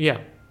yeah,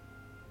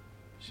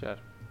 Sure.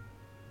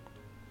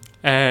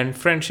 and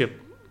friendship.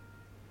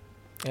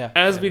 Yeah.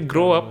 As we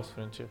grow up,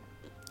 friendship.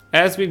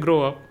 As we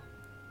grow up,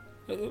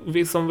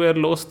 we somewhere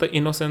lost the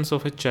innocence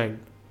of a child.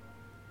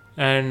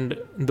 And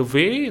the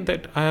way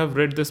that I have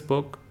read this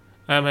book,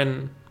 I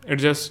mean, it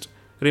just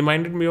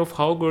reminded me of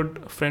how good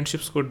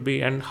friendships could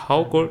be and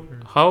how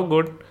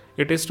good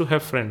it is to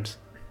have friends.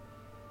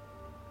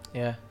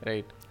 Yeah,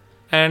 right.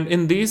 And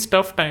in these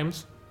tough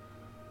times,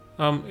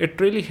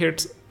 it really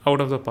hits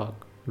out of the park.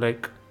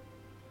 Like,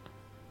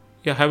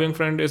 yeah, having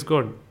friend is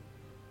good.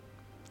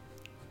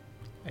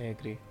 I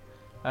agree.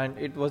 And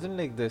it wasn't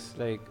like this,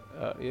 like,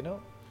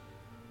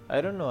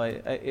 I don't know.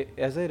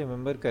 As I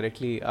remember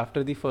correctly,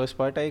 after the first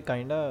part, I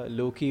kinda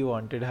low-key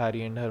wanted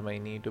Harry and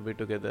Hermione to be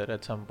together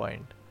at some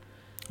point.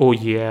 Oh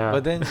yeah.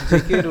 But then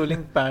J.K.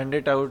 Rowling panned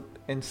it out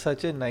in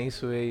such a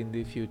nice way in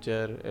the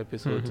future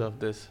episodes Mhm. of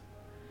this.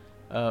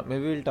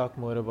 Maybe we'll talk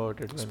more about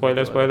it. When we Spoiler,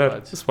 do other spoiler,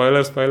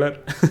 parts. spoiler.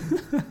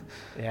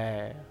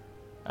 Yeah.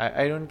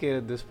 I don't care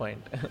at this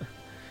point.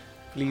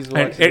 Please and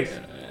watch it this.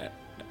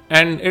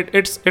 and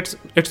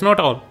it's not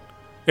all.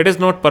 It is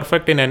not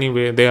perfect in any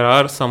way. There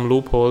are some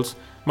loopholes,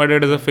 but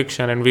it is a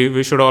fiction, and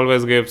we should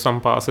always give some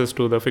passes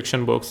to the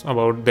fiction books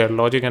about their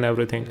logic and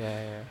everything.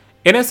 Yeah.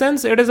 In a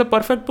sense, it is a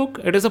perfect book.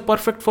 It is a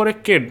perfect for a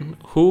kid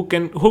who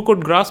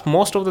could grasp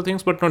most of the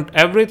things but not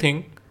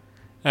everything,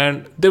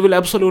 and they will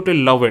absolutely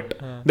love it.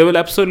 They will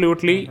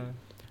absolutely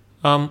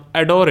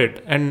adore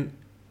it, and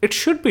it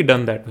should be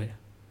done that way.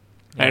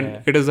 And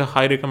Yeah. it is a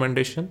high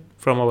recommendation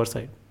from our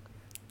side.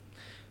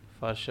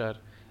 For sure.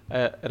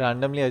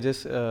 Randomly, I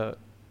just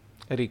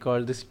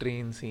recalled this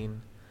train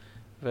scene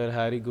where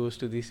Harry goes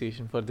to the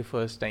station for the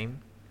first time,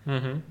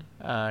 Mm-hmm.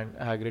 and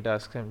Hagrid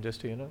asks him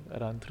just to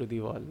run through the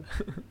wall,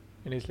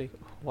 and he's like,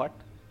 "What?"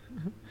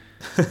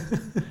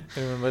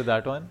 Remember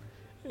that one?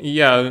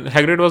 Yeah,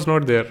 Hagrid was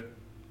not there.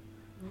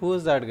 Who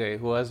was that guy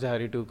who asked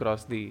Harry to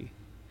cross the?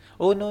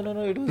 Oh no!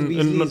 It was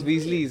N- no,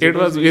 Weasley's. It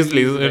was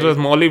Weasley. It was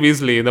right? Molly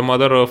Weasley, the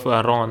mother of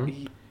Ron,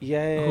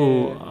 Yeah.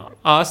 who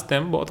asked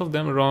them, both of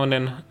them, Ron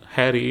and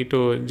Harry,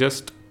 to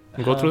just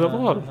go through the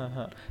wall.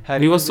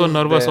 Harry He was so just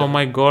nervous. there. Oh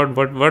my god,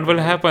 what will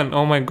happen?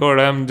 Oh my god,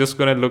 I'm just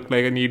gonna look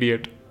like an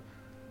idiot.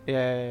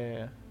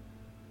 Yeah.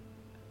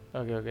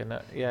 Okay. No,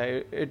 yeah,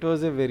 it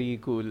was a very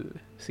cool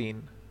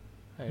scene.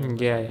 I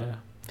remember Yeah, that yeah. one.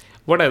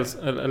 What else?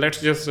 Let's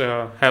just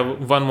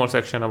have one more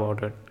section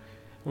about it.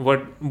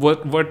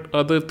 What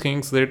other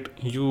things that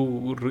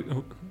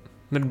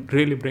that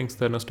really brings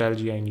the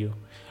nostalgia in you?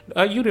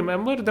 You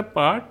remember the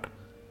part,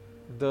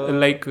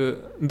 like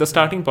the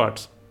starting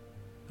parts,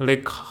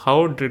 like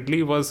how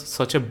Dudley was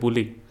such a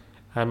bully.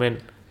 I mean,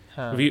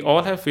 Huh. we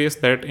all have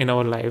faced that in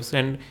our lives,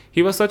 and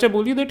he was such a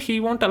bully that he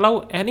won't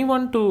allow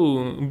anyone to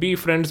be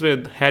friends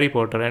with Harry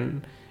Potter,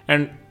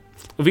 and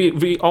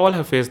we all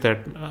have faced that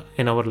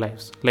in our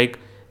lives. Like,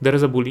 there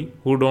is a bully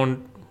who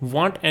don't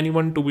want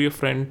anyone to be a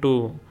friend to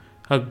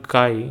a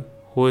guy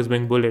who is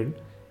being bullied,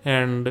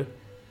 and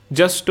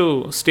just to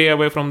stay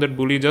away from that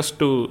bully, just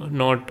to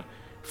not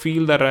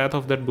feel the wrath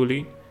of that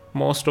bully,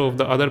 most of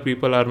the other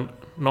people are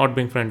not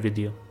being friend with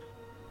you.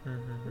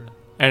 Mm-hmm.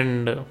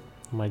 And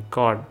my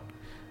God,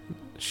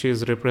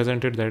 she's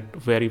represented that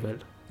very well.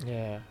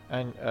 Yeah,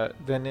 and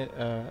then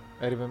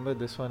I remember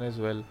this one as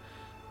well.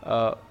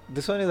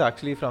 This one is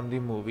actually from the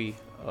movie.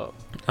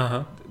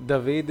 Uh-huh. The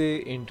way they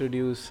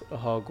introduce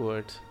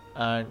Hogwarts,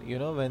 and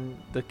when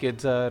the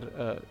kids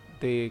are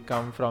they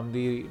come from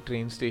the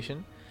train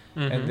station,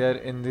 and they're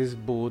in these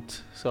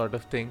boats sort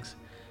of things,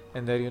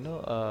 and they're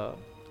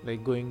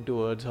like going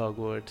towards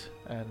Hogwarts,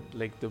 and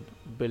like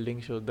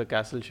the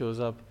castle shows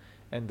up,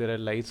 and there are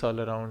lights all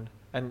around,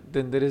 and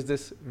then there is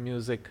this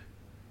music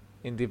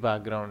in the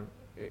background.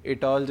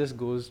 It all just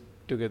goes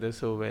together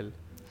so well.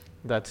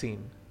 That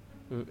scene,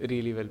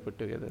 really well put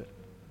together.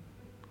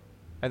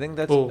 I think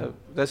Oh.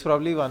 that's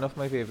probably one of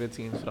my favorite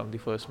scenes from the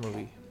first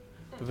movie,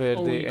 where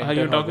Oh, they are enter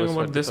you talking Hogwarts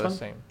for about the this one? first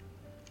time.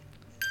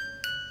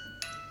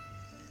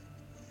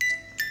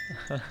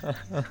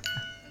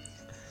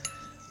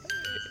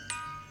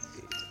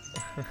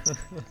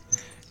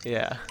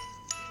 Yeah,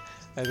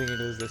 I think it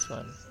was this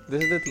one.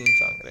 This is the theme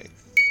song,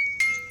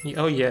 right?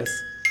 Oh yes,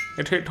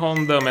 it hit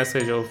home the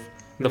message of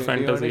the Do you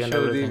want fantasy to and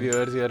show the everything.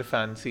 viewers your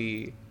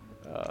fancy,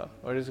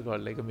 what is it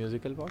called, like a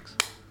musical box?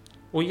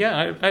 Oh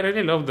yeah, I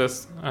really love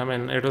this. I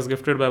mean, it was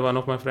gifted by one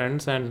of my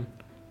friends, and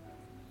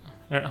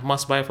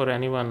must buy for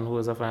anyone who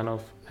is a fan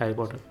of Harry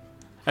Potter.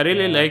 I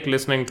really Yeah. like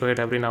listening to it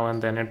every now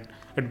and then.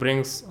 It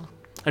brings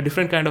a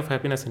different kind of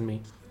happiness in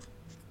me.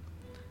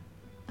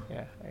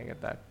 Yeah, I get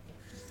that.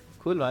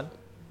 Cool one.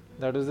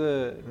 That was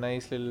a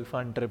nice little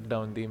fun trip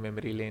down the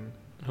memory lane.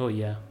 Oh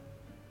yeah.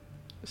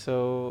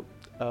 So,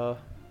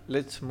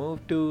 let's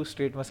move to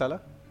straight masala.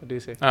 What do you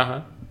say?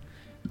 Uh-huh.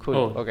 Cool.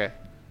 Oh. Okay.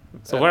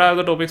 So what are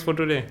the topics for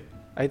today?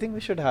 I think we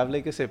should have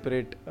like a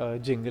separate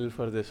jingle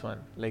for this one.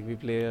 Like we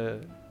play a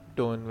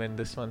tone when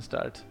this one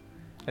starts,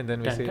 and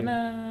then we say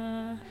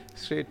Dun-dun-dun.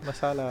 straight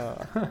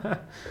masala.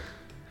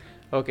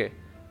 Okay.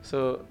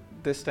 So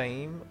this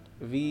time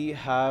we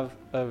have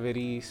a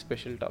very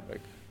special topic.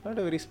 Not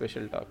a very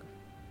special topic,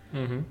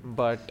 Mm-hmm.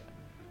 but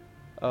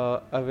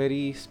a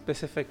very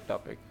specific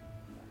topic.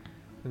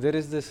 There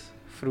is this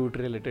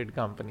fruit-related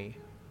company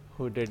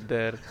who did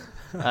their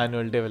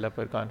annual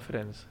developer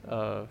conference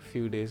a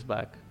few days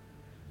back,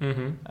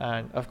 Mm-hmm.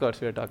 and of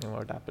course we are talking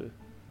about Apple.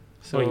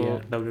 So Oh yeah,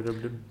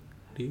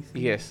 WWDC.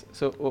 yes,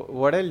 so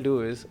what I'll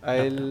do is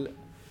I'll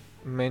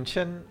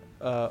mention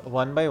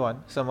one by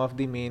one some of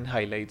the main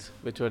highlights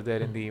which were there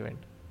in the event,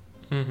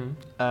 Mm-hmm.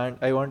 and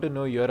I want to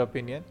know your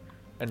opinion,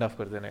 and of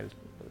course then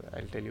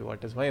I'll tell you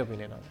what is my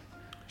opinion on it,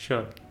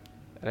 Sure.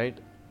 right?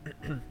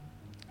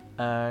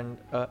 And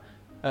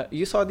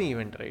you saw the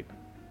event, right?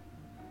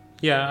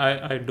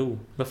 Yeah, I do.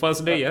 The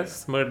first day,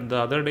 yes, but the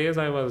other days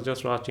I was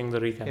just watching the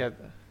recap. Yeah,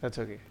 that's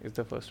okay. It's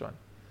the first one.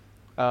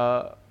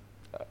 Uh,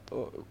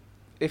 uh,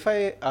 if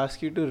I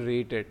ask you to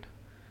rate it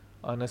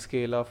on a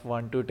scale of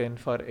 1 to 10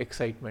 for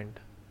excitement,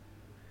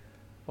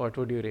 what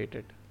would you rate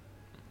it?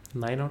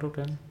 9 out of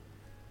 10.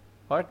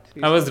 What?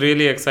 I was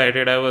really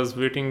excited. I was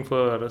waiting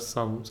for a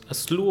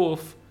slew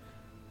of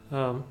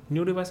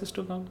new devices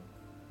to come.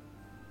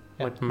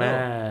 Yeah, But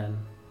man,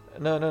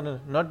 No,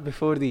 not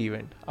before the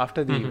event.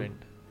 After the Mhm.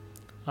 event.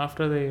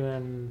 after the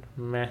event,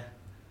 meh.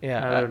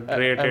 Yeah, I would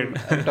rate it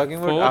I'm talking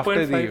about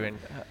after the 4.5. event.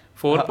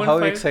 4.5. How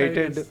I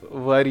excited guess.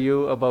 were you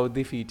about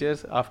the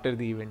features after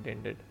the event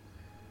ended?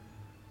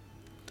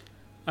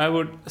 I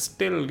would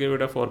still give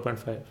it a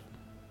 4.5.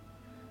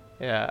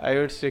 Yeah, I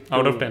would stick to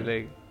Out of 10.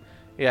 like,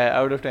 yeah,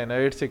 out of 10, I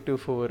would stick to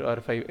 4 or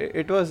 5.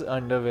 It was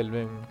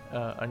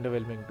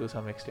underwhelming to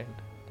some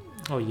extent.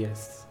 Oh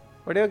yes.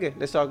 But okay,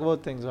 let's talk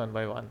about things one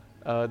by one.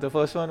 The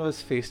first one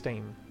was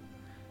FaceTime,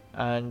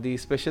 and the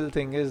special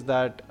thing is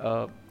that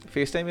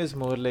FaceTime is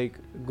more like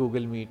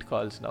Google Meet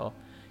calls now.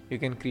 You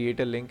can create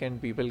a link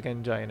and people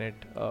can join it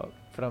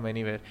from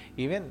anywhere,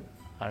 even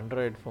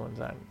Android phones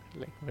and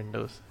like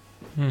Windows.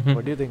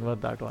 What do you think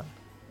about that one?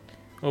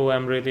 Oh,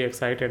 I'm really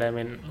excited. I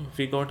mean,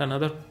 we got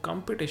another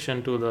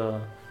competition to the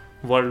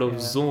world of Yeah.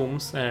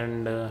 Zooms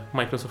and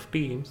Microsoft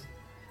Teams.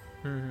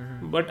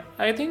 But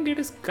I think it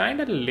is kind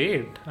of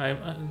late.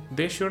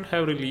 They should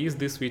have released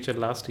this feature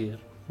last year.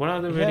 What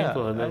are they waiting Yeah,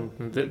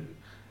 for?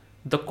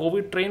 The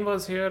COVID train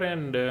was here,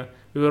 and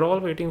we were all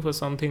waiting for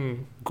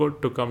something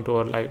good to come to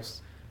our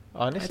lives.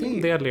 I Honestly,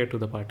 think they are late to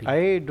the party.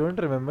 I don't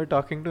remember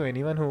talking to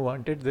anyone who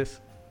wanted this.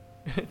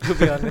 To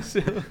be honest.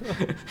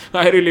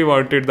 I really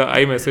wanted the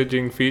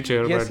iMessaging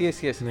feature. Yes, but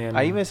yes. Yeah,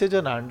 iMessage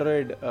on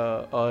Android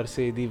or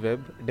say the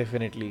web,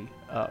 definitely.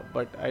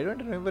 But I don't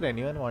remember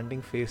anyone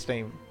wanting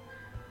FaceTime.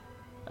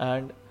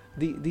 And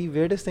the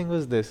weirdest thing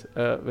was this: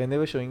 when they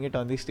were showing it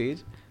on the stage,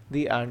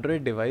 the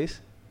Android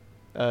device,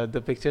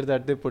 the picture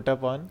that they put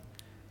up on,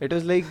 it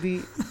was like the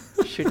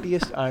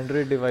shittiest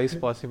Android device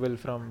possible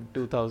from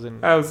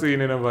 2000. I've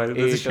seen in a while.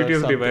 This is the 8 or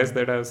shittiest device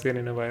something. that I've seen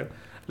in a while.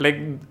 Like,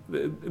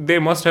 they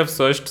must have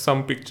searched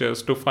some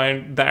pictures to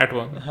find that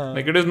one. Uh-huh.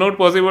 Like, it is not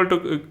possible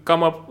to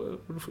come up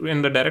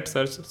in the direct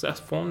search. It's a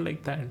phone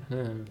like that.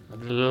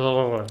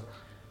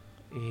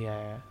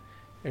 Yeah,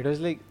 it was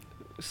like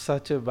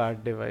such a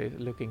bad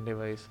looking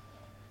device.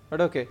 But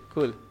okay,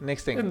 cool.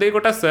 Next thing. They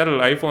gotta sell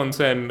iPhones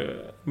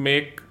and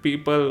make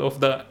people of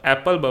the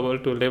Apple bubble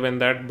to live in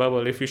that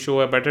bubble. If you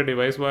show a better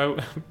device, why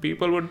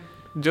people would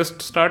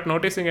just start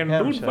noticing and Yeah,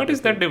 I'm dude, sure what is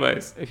if that you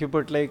device? if you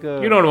put like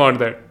You don't want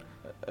that.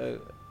 a,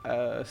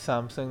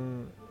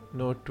 Samsung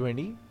Note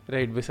 20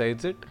 right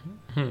besides it,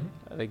 Hmm.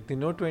 like the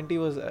Note 20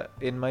 was,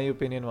 in my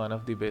opinion, one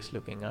of the best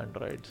looking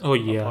Androids Oh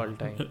of yeah, all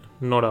time.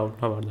 no doubt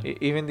about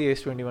that. Even the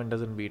S21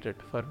 doesn't beat it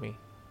for me.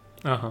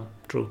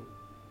 True.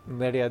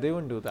 But yeah, they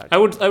won't do that. I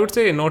would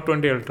say Note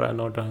 20 Ultra,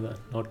 not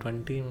Note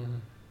 20.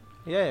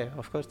 Yeah,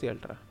 of course the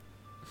Ultra.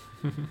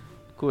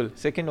 Cool.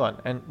 Second one,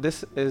 and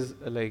this is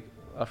like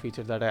a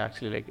feature that I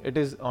actually like. It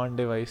is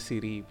on-device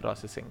Siri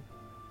processing.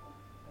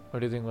 What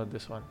do you think about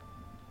this one?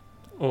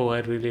 Oh, I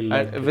really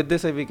liked And it. with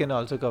this, we can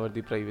also cover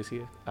the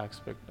privacy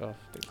aspect of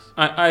things.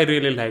 I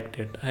really liked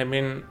it. I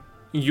mean,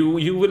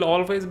 you will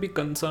always be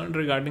concerned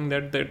regarding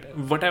that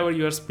whatever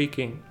you are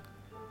speaking,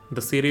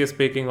 the Siri is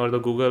speaking or the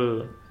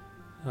Google,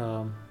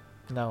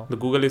 Now, the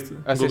Google is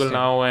Google Assistant.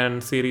 Now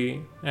and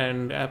Siri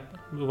and app.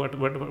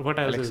 What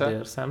else is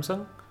Alexa?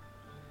 there?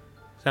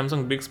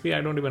 Samsung Bixby.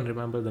 I don't even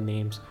remember the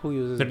names. Who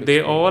uses That they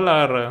Bixby? all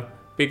are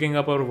picking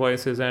up our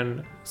voices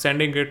and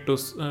sending it to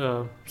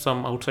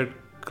some outside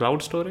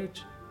cloud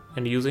storage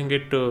and using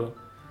it to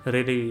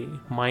really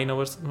mine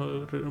our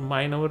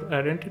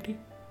identity.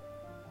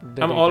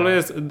 The I'm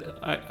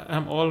data.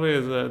 I'm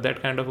always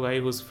that kind of guy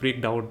who's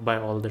freaked out by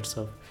all that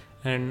stuff,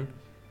 and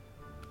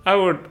I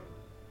would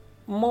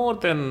more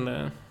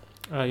than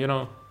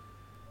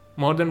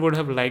more than would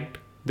have liked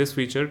this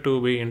feature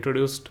to be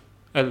introduced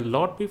a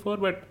lot before,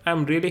 but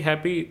I'm really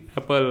happy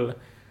Apple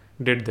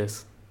did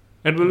this.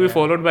 It will be Yeah.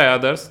 followed by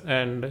others,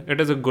 and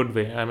it is a good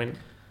way. I mean,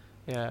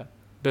 Yeah.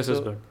 this is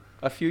So, good.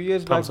 A few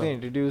years back, Thumbs they up.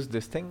 introduced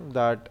this thing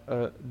that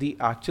the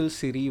actual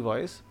Siri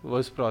voice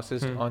was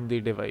processed Hmm. on the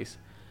device.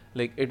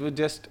 Like it would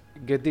just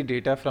get the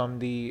data from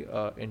the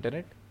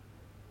internet,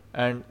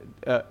 and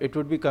it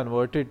would be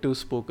converted to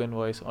spoken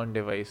voice on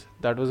device.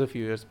 That was a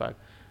few years back.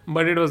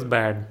 But it was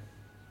bad.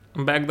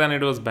 Back then,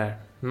 it was bad.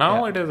 Now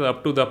Yeah. it is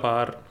up to the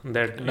par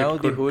that Now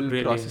it the could whole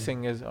really.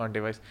 processing is on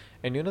device.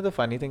 And you know the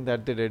funny thing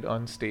that they did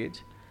on stage?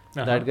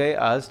 Uh-huh. That guy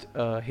asked,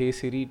 "Hey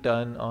Siri,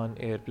 turn on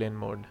airplane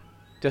mode,"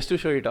 just to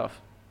show it off.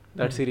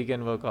 That Mhm. Siri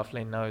can work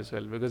offline now as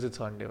well because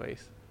it's on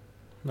device.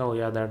 Oh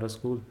yeah, that was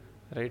cool.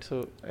 Right, so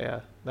yeah,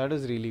 that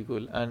is really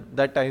cool, and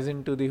that ties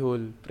into the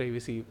whole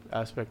privacy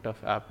aspect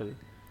of Apple,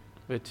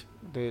 which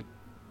they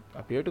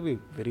appear to be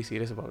very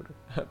serious about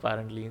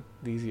apparently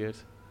these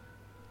years.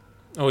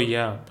 Oh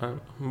yeah,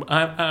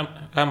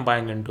 I'm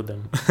buying into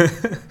them.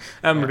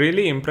 I'm Yeah.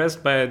 really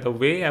impressed by the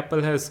way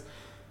Apple has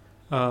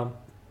uh,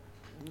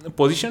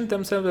 positioned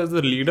themselves as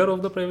the leader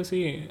of the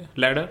privacy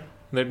ladder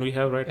that we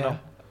have right now.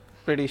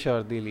 Pretty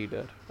sure the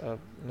leader.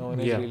 No one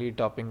is Yeah. really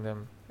topping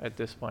them at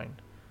this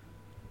point.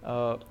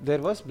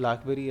 There was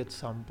BlackBerry at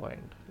some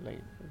point,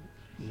 like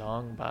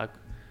long back.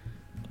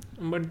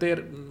 But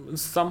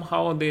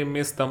somehow they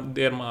missed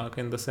their mark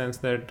in the sense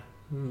that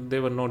they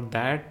were not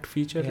that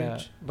feature Yeah,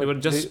 rich. They but were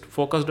just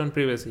focused on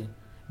privacy. Do you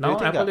Now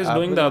think Apple is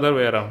doing the Apple- other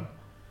way around.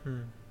 Hmm.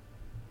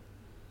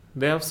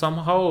 They have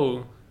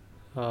somehow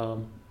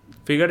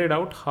figured it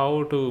out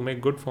how to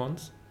make good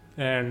phones,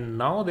 and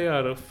now they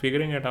are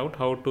figuring it out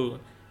how to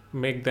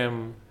make them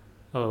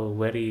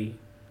very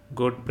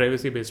good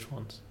privacy-based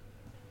phones.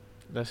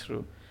 That's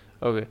true.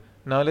 Okay,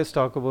 now let's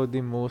talk about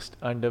the most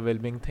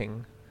underwhelming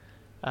thing,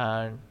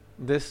 and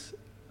this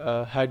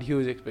had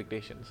huge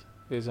expectations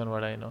based on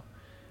what I know.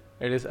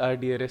 It is our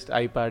dearest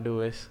iPad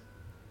OS.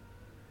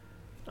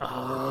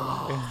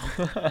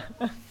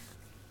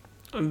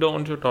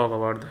 Don't you talk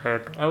about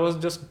that? I was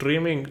just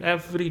dreaming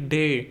every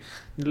day.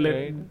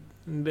 Right.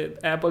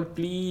 Apple,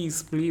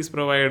 please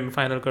provide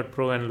Final Cut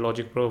Pro and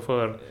Logic Pro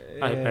for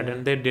iPad, Yeah.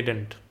 and they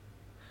didn't.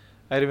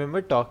 I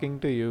remember talking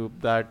to you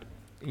that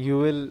you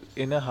will,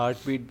 in a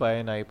heartbeat, buy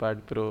an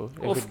iPad Pro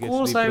if Of it gets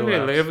course, the I Pro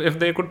will apps. if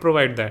they could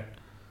provide that.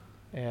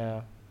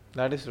 Yeah,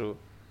 that is true.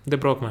 They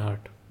broke my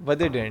heart. But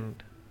they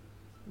didn't.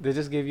 They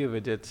just gave you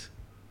widgets.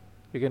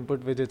 You can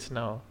put widgets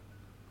now.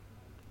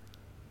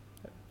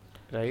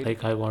 Right?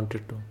 Like I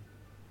wanted to.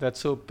 That's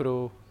so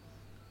pro,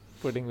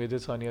 putting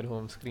widgets on your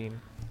home screen.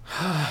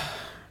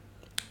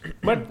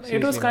 But it was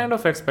Seriously, kind man.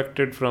 of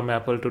expected from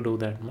Apple to do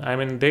that. I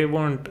mean, they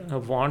won't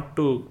want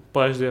to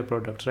push their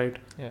products, right?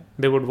 Yeah.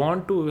 They would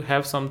want to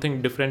have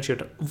something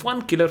differentiator,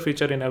 one killer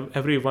feature in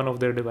every one of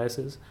their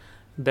devices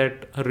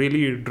that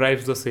really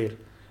drives the sale.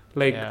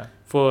 Like Yeah.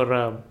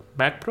 for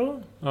Mac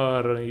Pro,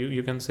 or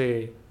you can say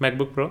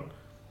MacBook Pro,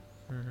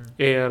 Mhm.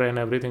 Air and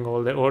everything,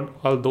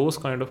 all those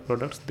kind of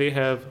products, they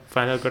have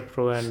Final Cut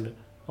Pro and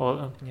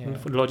all Yeah.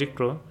 Logic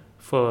Pro.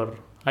 For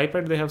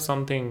iPad, they have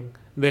something.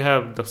 They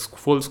have the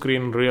full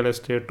screen real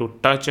estate to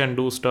touch and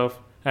do stuff,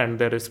 and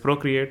there is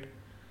Procreate.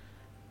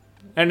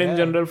 And in Yeah.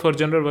 general, for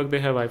general work, they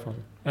have iPhone.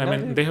 I Now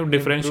mean, they've they have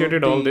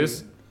differentiated improved all the-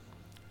 this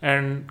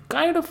and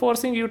kind of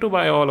forcing you to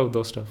buy all of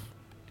those stuff.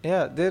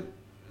 Yeah,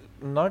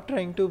 not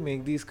trying to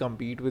make these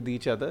compete with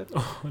each other.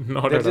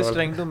 Not They're at just all.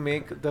 trying to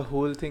make the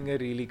whole thing a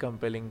really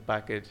compelling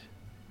package,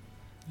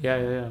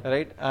 Yeah.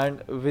 right?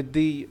 And with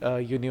the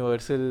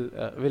universal,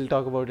 we'll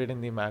talk about it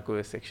in the Mac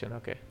OS section,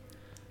 okay?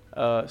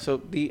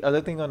 So the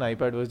other thing on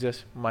iPad was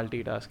just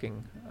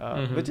multitasking,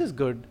 which is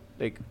good.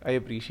 Like, I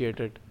appreciate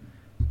it,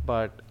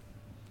 but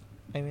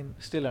I mean,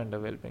 still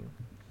underwhelming.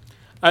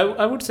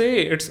 I would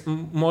say it's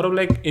more of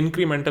like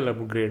incremental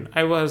upgrade.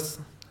 I was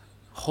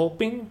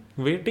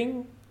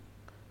waiting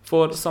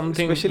for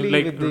something Especially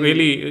like with the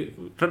really,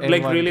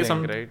 like M1 really thing,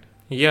 some. right?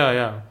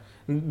 Yeah.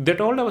 They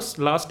told us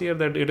last year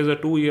that it is a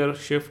 2 year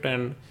shift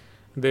and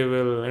they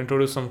will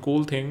introduce some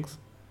cool things.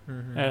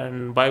 Mm-hmm.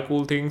 And by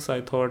cool things,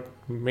 I thought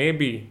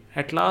maybe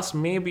at last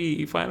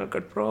maybe Final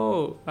Cut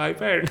Pro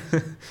iPad,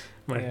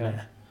 but Yeah.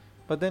 nah.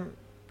 But then,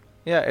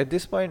 yeah, at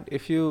this point,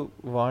 if you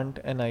want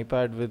an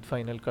iPad with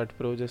Final Cut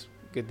Pro, just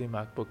get the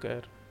MacBook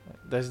Air.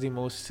 That's the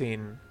most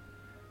sane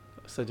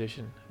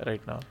suggestion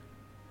right now.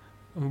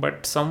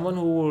 But someone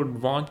who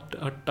would want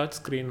a touch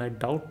screen, I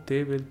doubt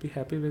they will be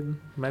happy with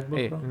MacBook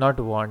Hey, Pro. not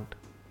want.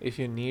 If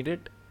you need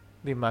it,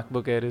 the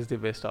MacBook Air is the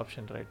best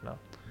option right now.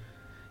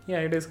 Yeah,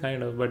 it is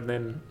kind of, but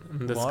then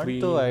the Want screen.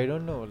 though, I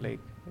don't know. Like,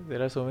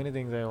 there are so many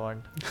things I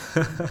want.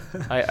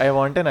 I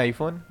want an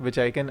iPhone which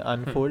I can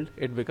unfold.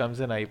 It becomes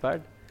an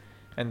iPad,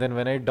 and then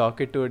when I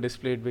dock it to a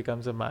display, it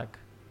becomes a Mac.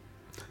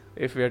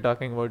 If we are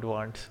talking about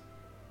wants,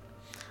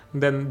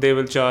 Then they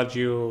will charge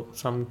you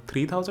some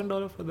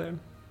 $3,000 for that.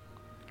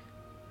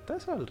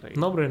 that's all right.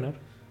 No brainer.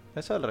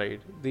 That's all right.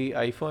 The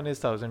iPhone is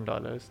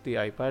 $1,000. The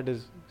iPad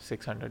is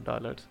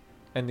 $600,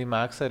 and the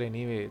Macs are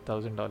anyway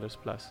 $1,000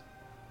 plus.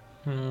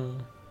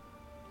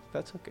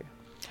 That's okay.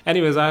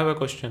 Anyways, I have a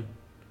question.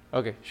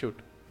 Okay, shoot.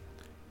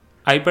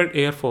 iPad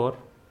Air 4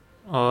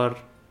 or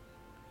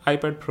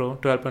iPad Pro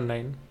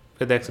 12.9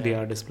 with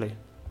XDR display.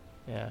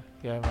 Yeah,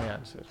 you have my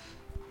answer.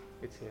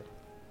 It's here.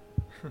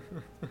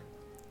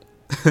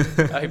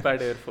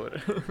 iPad Air 4.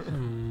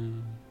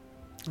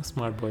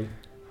 Smart boy.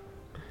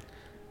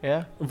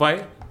 Yeah.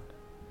 Why?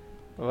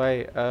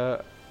 Why?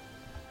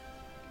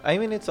 I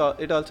mean, it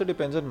also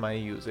depends on my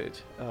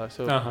usage.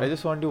 So I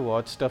just want to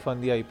watch stuff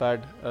on the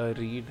iPad,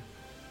 read,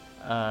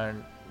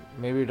 and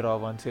maybe draw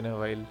once in a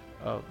while.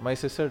 My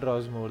sister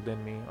draws more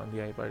than me on the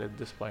iPad at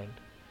this point,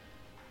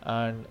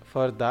 and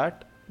for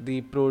that,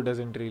 the Pro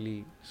doesn't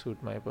really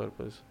suit my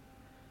purpose.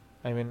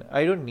 I mean,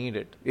 I don't need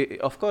it.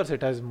 Of course,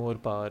 it has more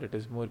power, it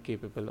is more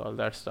capable, all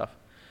that stuff.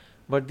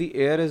 But the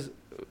Air is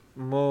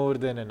more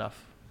than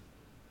enough,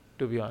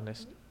 to be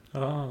honest,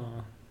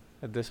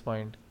 at this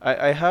point.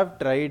 I have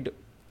tried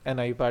an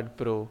iPad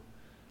Pro,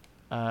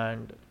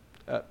 and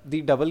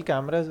the double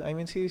cameras, I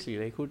mean, seriously,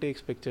 like, who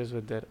takes pictures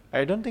with their...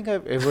 I don't think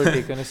I've ever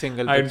taken a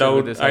single picture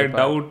with this iPad. I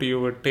doubt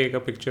you would take a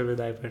picture with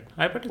iPad.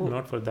 iPad is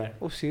not for that.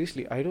 Oh,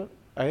 seriously,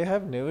 I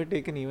have never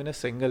taken even a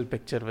single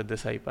picture with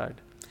this iPad.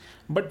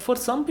 But for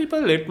some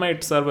people, it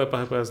might serve a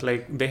purpose.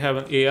 Like, they have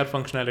AR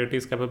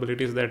functionalities,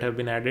 capabilities that have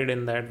been added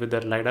in that with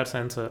their LiDAR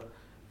sensor.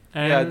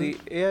 And yeah, the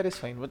AR is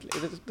fine, but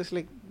there's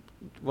like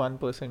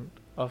 1%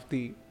 of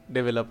the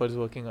developers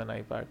working on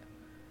iPad.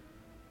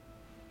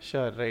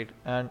 Sure, right.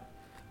 And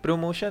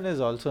promotion is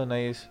also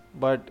nice,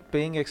 but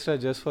paying extra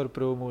just for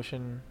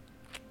promotion...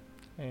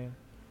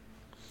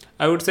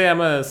 I would say I'm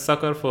a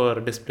sucker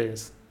for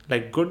displays.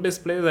 Like, good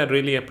displays I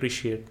really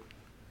appreciate.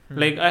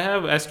 Like, I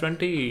have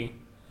S20...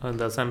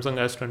 the Samsung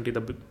S20,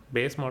 the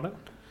base model,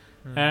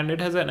 and it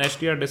has an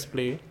HDR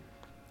display.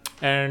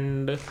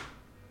 And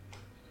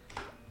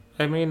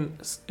I mean,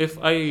 if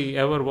I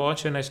ever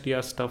watch an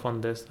HDR stuff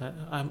on this,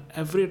 I'm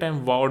every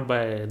time wowed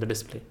by the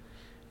display.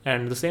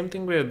 And the same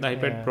thing with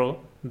iPad Pro,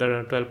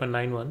 the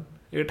 12.9 one.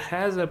 It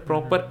has a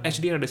proper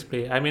HDR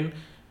display. I mean,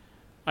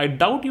 I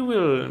doubt you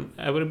will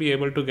ever be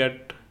able to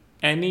get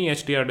any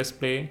HDR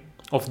display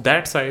of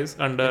that size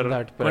under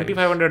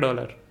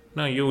 $2,500.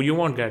 No, you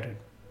won't get it.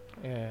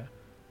 Yeah.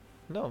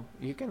 No,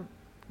 you can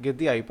get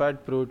the iPad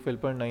Pro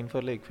 12.9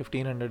 for like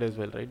 1,500 as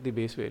well, right? The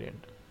base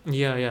variant.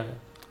 Yeah.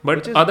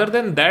 But other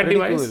than that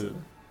device... Cool.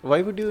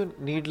 Why would you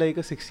need like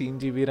a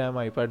 16GB RAM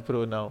iPad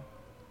Pro now?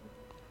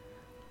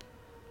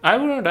 I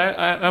wouldn't.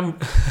 I'm...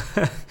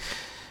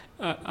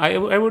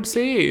 I would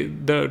say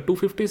the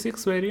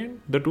 256 variant,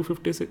 the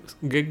 256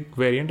 gig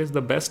variant is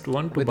the best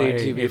one to with buy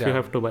if RAM. You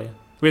have to buy.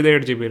 With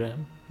 8GB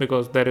RAM.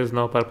 Because there is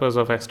no purpose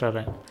of extra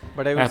RAM.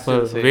 But I would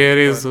Apple, still say... where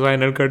is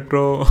Final Cut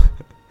Pro?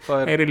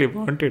 I really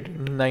wanted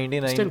it.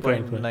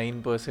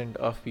 99.9%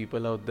 of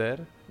people out there,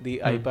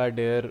 the iPad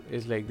Air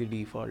is like the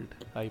default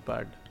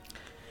iPad.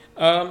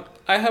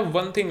 I have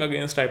one thing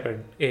against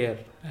iPad Air,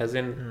 as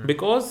in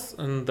because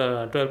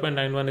the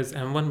 12.91 is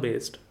M1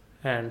 based,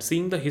 and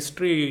seeing the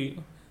history,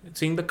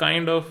 seeing the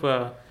kind of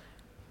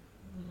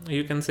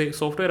you can say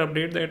software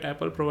update that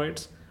Apple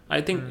provides, I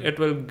think it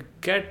will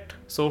get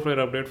software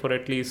update for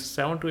at least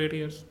 7 to 8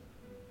 years.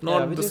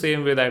 Not the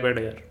same with iPad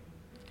Air.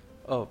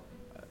 Oh,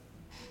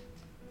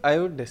 I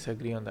would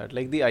disagree on that.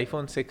 Like, the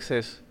iPhone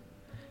 6s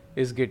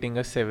is getting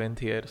a 7th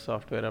year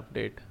software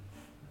update.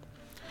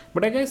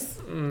 But I guess,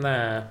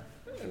 nah,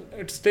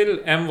 it's still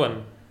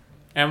M1.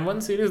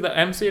 M1 series, the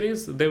M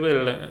series, they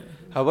will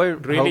How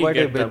really about I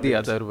get the bet the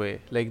updates. other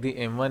way? Like the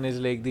M1 is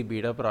like the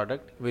beta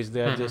product which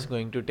they are Mhm. just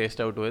going to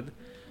test out with,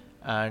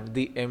 and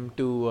the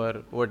M2 or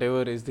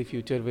whatever is the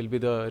future will be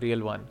the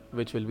real one,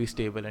 which will be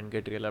stable and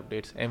get real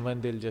updates.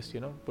 M1 they'll just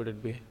put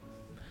it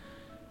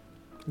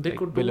They like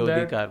could do below the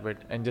that. carpet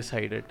and just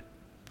hide it.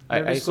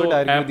 That I is could so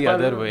argue the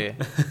other Apple. way.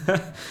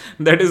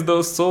 That is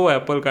though so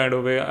Apple kind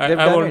of way. They've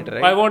done it, I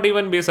right? won't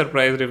even be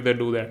surprised if they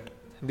do that.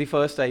 The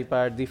first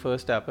iPad, the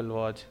first Apple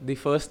Watch, the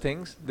first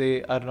things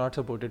they are not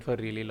supported for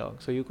really long.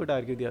 So you could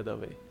argue the other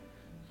way.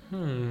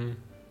 Hmm.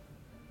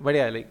 But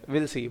yeah, like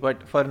we'll see.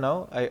 But for now,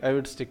 I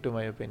would stick to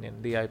my opinion.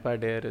 The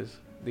iPad Air is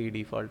the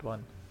default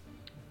one.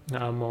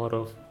 I'm more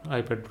of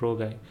iPad Pro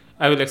guy.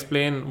 I will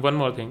explain one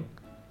more thing.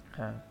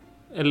 Huh.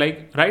 Like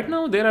right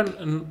now, there are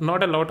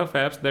not a lot of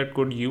apps that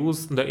could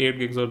use the 8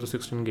 gigs or the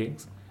 16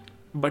 gigs.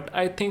 But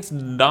I think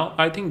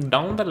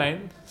down the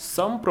line,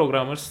 some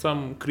programmers,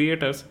 some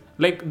creators,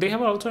 like they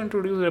have also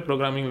introduced a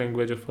programming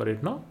language for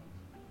it. No.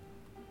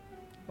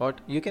 What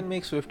you can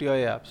make SwiftUI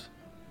apps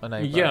on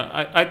iPad. Yeah,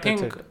 I That's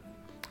think it.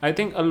 I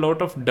think a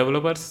lot of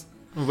developers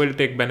will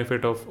take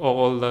benefit of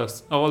all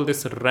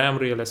this RAM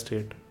real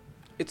estate.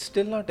 It's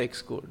still not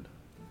Xcode.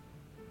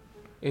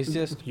 It's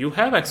just You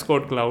have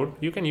Xcode Cloud,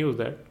 you can use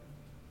that.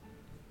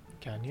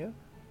 can you?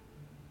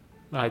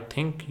 I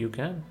think you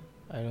can.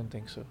 I don't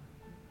think so.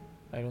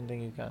 I don't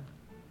think you can.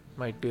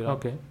 Might be wrong.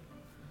 Okay.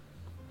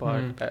 But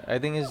Hmm. I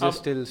think it's just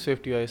still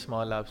SwiftUI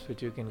small apps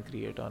which you can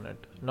create on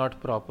it. Not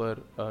proper.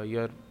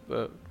 Your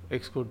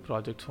Xcode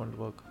projects won't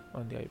work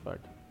on the iPad.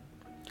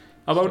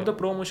 About Still. the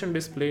ProMotion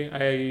display,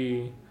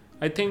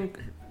 I think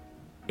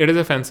it is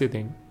a fancy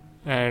thing,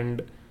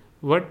 and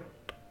what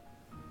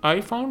I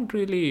found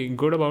really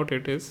good about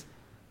it is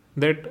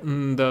that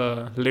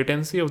the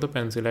latency of the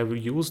pencil. I've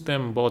used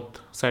them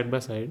both side by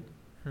side.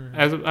 Mhm.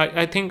 As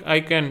I think I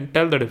can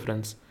tell the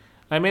difference.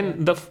 I mean,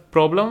 Yeah. the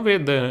problem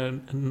with the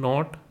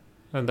Note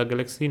and the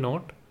Galaxy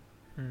Note,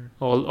 Hmm.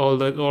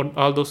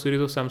 all those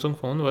series of Samsung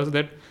phone was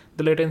that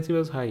the latency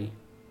was high.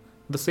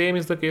 The same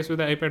is the case with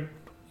the iPad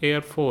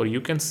Air 4.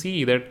 You can see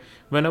that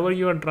whenever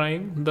you are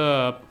drawing, the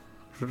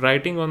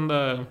writing on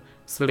the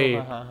Oh,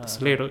 ha, ha, ha,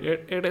 slate, ha.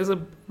 it is a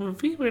there Yeah,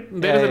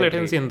 is I a agree.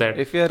 latency in that.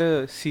 If you're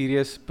a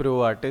serious pro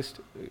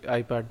artist,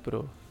 iPad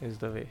Pro is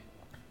the way.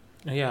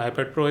 Yeah,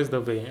 iPad Pro is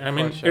the way. I For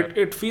mean, sure.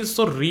 it feels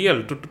so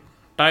real to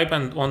type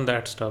and on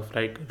that stuff.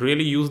 Like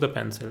really use the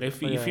pencil.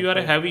 If Oh, if yeah, you are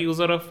a for heavy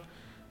user of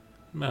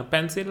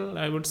pencil,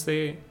 I would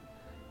say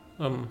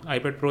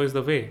iPad Pro is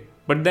the way.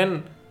 But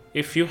then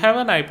if you have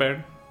an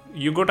iPad,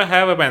 you gotta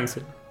have a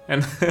pencil,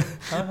 and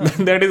Uh-huh.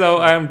 that is how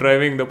I am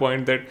driving the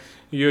point that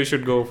you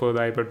should go for the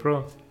iPad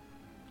Pro.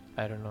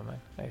 I don't know, man.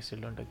 I still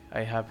don't agree.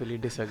 I happily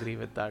disagree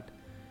with that.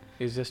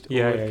 It's just Yeah,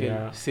 yeah, overkill.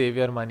 yeah. Save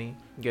your money,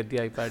 get the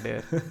iPad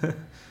Air,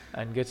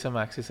 and get some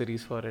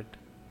accessories for it.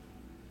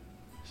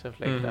 Stuff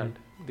like Mhm. that.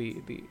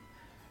 The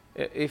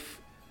if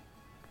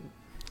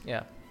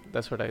yeah,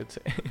 that's what I would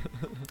say.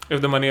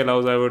 If the money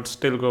allows, I would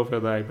still go for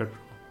the iPad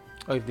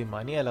Or if the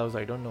money allows,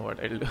 I don't know what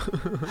I'll do.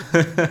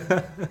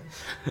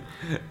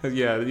 Pro.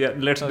 Yeah.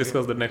 Let's Okay.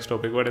 discuss the next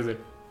topic. What is it?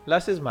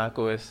 Last is Mac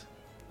OS.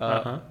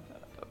 Uh-huh.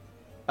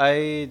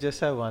 I just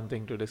have one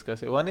thing to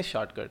discuss. One is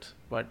shortcuts,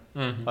 but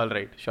Mhm. all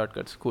right,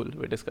 shortcuts, cool.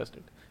 We discussed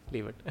it.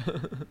 Leave it.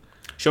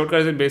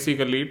 Shortcuts is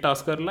basically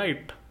Tasker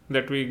Lite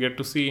that we get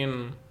to see in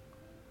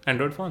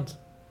Android phones.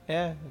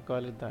 Yeah,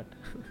 call it that.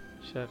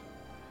 Sure.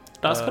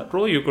 Tasker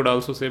Pro, you could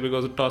also say,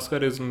 because Tasker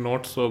is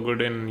not so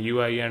good in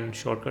UI and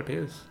shortcut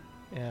is.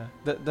 Yeah.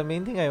 The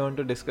main thing I want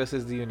to discuss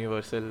is the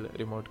universal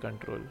remote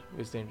control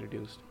which they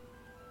introduced.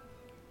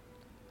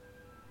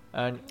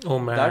 And Oh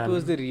man, that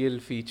was the real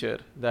feature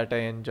that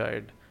I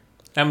enjoyed.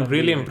 I'm from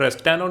really the-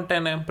 impressed. 10 on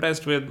 10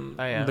 impressed with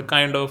I am. the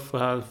kind of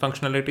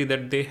functionality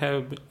that they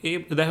have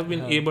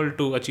been Uh-huh. able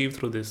to achieve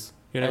through this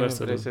I'm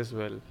universal. impressed as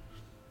well.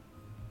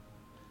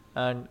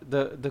 And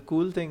the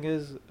cool thing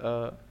is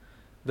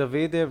the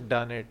way they've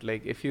done it.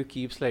 Like if you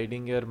keep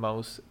sliding your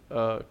mouse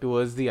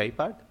towards the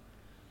iPad,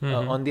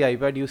 Mhm. on the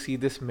iPad you see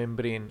this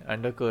membrane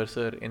and a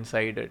cursor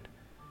inside it.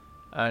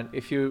 And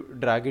if you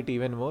drag it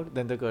even more,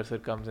 then the cursor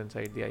comes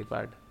inside the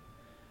iPad.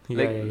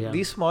 Yeah.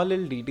 These small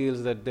little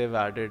details that they've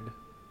added.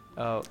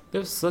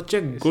 There's such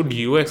a It's good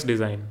really UX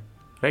design,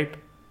 right?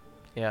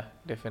 Yeah,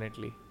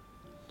 definitely.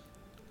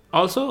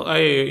 Also,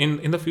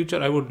 in the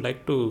future I would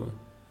like to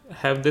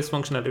have this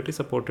functionality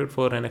supported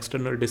for an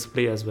external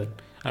display as well.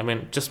 I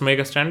mean, just make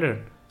a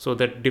standard so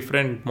that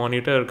different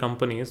monitor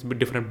companies,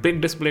 different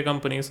big display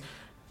companies,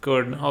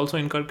 could also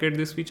inculcate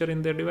this feature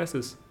in their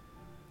devices.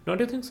 Don't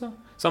you think so?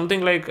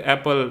 Something like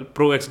Apple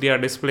Pro XDR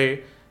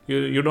display.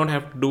 You don't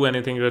have to do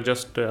anything. You're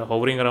just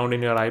hovering around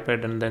in your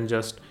iPad and then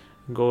just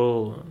go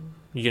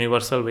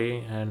universal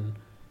way, and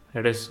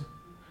it is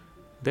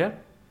there.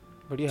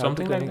 But you have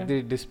Something to like connect that.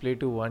 the display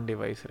to one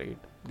device, right?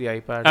 The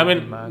iPad I or the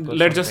mean, Mac or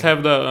let's just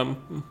something. have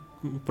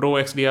the Pro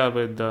XDR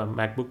with the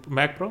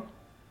Mac Pro.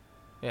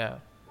 Yeah.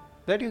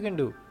 That you can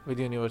do with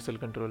universal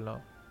control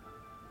now.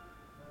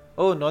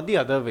 Oh, not the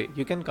other way.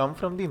 You can come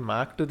from the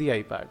Mac to the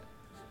iPad.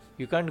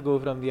 You can't go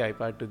from the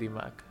iPad to the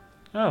Mac.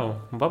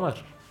 Oh, bummer.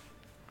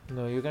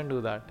 No, you can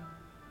do that.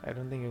 I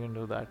don't think you can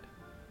do that.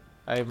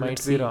 I might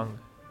Let's be see. wrong,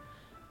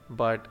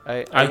 but I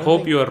I don't hope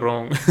think you are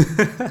wrong.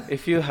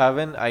 if you have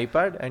an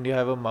iPad and you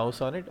have a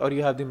mouse on it, or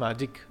you have the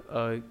Magic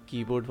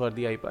keyboard for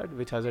the iPad,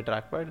 which has a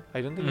trackpad,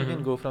 I don't think you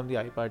can Mhm. go from the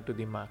iPad to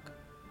the Mac.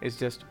 It's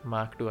just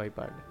Mac to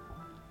iPad.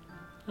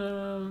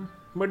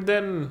 But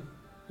then,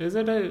 is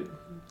it a?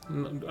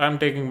 I'm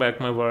taking back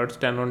my words.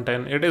 10 on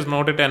 10. It is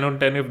not a 10 on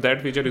 10 if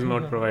that feature is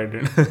not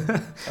provided.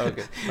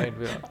 Okay, might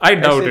be wrong. I I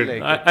doubt still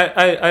it. like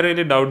I, it. I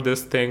really doubt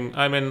this thing.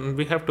 I mean,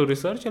 we have to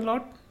research a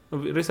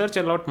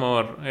lot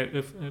more.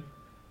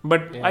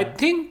 But I Yeah.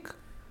 think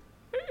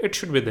it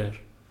should be there.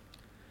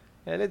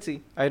 Yeah, let's see.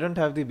 I don't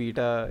have the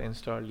beta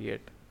installed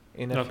yet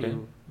in a Okay.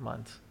 few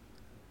months.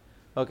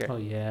 Okay, Oh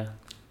yeah.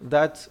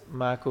 that's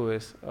Mac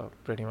OS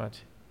pretty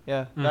much.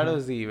 Yeah, that Mhm.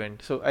 was the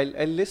event. So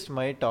I'll list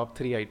my top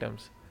 3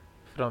 items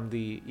from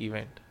the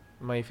event,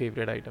 my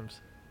favorite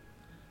items.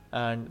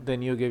 And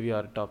then you give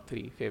your top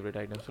 3 favorite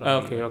items from the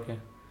Okay. event. Okay.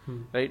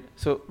 Hmm. Right?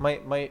 So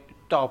my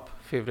top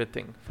favorite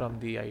thing from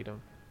the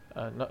item,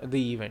 no,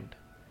 the event,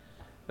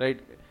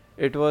 right?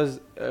 It was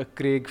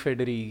Craig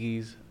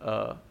Federighi's,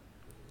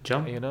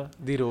 Jump.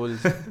 the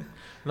rolls.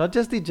 Not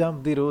just the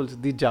jump, the rolls.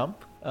 The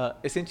jump,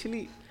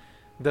 essentially,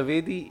 the way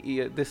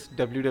this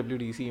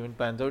WWDC event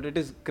pans out, it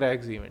is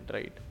Craig's event,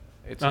 right?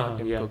 It's not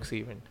Tim Yeah. Cook's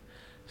event.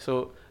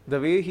 So the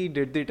way he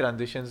did the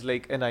transitions,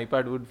 like an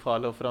iPad would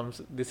follow from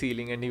the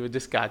ceiling and he would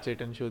just catch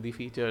it and show the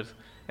features,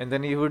 and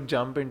then he would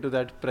jump into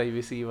that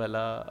privacy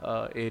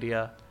wala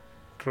area.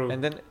 True.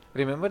 And then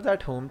remember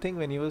that home thing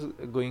when he was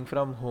going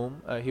from home,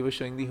 he was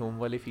showing the home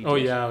wale features. Oh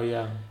yeah. Oh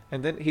yeah.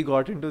 And then he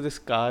got into this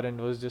car and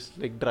was just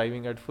like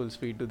driving at full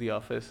speed to the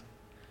office.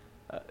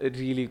 A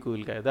really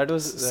cool guy. That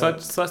was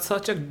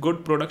Such a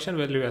good production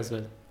value as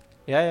well.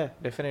 yeah,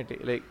 definitely.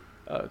 Like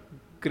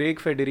Craig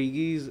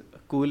Federighi's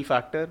cool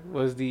factor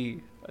was the,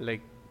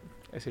 like,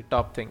 I say,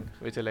 top thing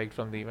which I liked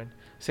from the event.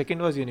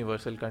 Second was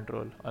universal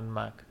control on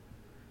Mac,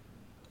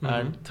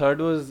 and Mhm.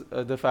 third was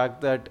the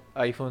fact that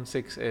iPhone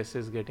 6s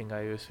is getting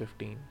iOS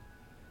 15.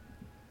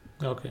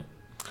 Okay.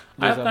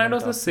 I Those have are kind my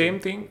of the top same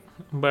thing,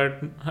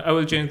 but I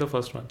will change the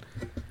first one.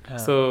 three.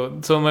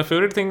 So my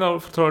favorite thing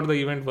throughout the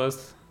event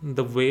was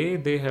the way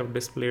they have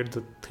displayed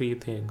the three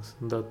things,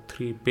 the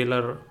three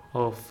pillar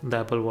of the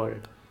Apple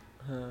world,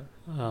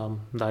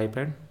 the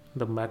iPad,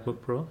 the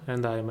MacBook Pro,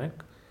 and the iMac.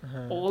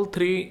 All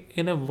three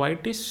in a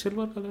whitish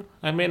silver color.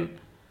 I mean,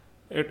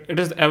 it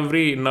is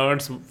every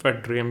nerd's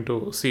wet dream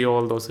to see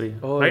all those three,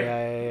 Oh right?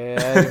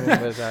 yeah, I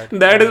remember that.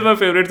 That is my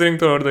favorite thing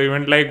throughout the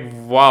event. Like,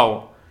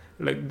 wow,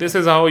 like this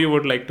is how you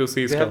would like to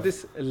see They have stuff.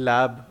 this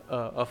lab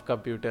of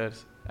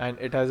computers, and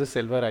it has a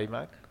silver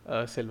iMac,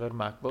 a silver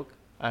MacBook,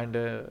 and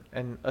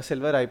a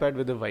silver iPad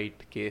with a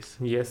white case.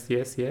 Yes.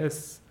 Yeah,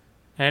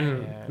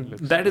 And it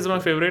looks that is my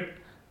cool. favorite.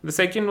 The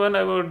second one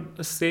I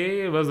would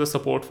say was the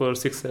support for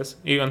 6S,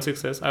 even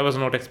 6S. I was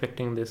not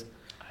expecting this.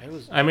 I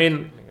was. I mean,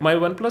 expecting it. my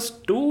OnePlus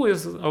 2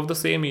 is of the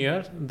same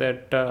year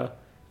that the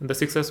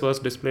 6S was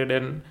displayed,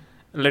 and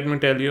let me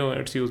tell you,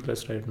 it's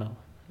useless right now.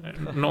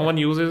 No one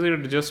uses it,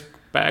 just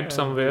packed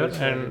somewhere, Yes,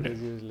 man, and it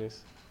is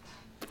useless.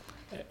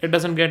 it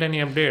doesn't get any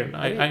update.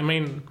 I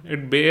mean,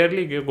 it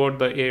barely got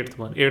the eighth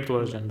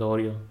version, the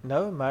Oreo.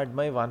 Now I'm mad.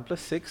 My OnePlus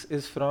 6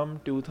 is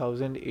from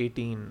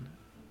 2018,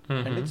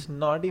 and Mhm. it's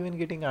not even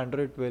getting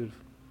Android 12.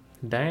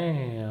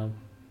 Damn.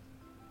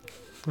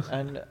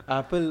 And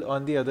Apple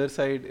on the other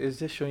side is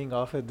just showing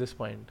off at this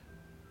point.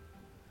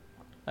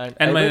 And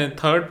And I my bet,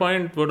 third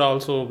point would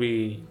also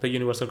be the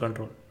universal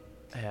control.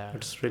 yeah,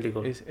 It's really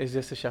good. it's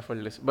just a shuffled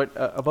list. But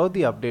about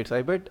the updates,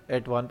 I bet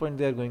at one point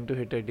they are going to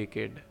hit a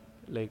decade.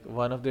 Like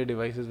one of their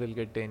devices will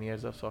get 10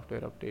 years of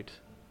software updates.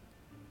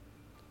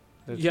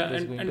 Yeah,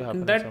 That's going to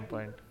happen and at some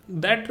point.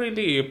 that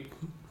really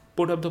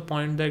put up the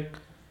point that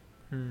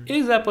Hmm.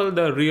 is Apple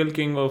the real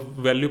king of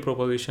value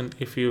proposition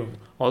if you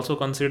also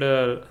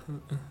consider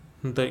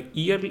the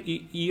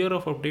year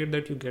of update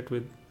that you get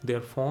with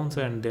their phones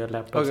and their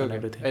laptops and Okay.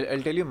 everything.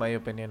 I'll tell you my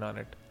opinion on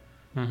it.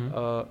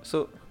 Mhm.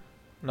 So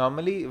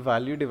normally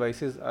value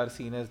devices are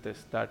seen as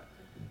this, that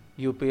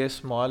you pay a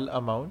small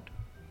amount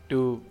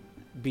to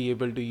be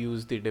able to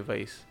use the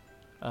device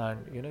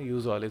and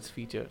use all its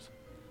features,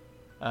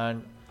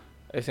 and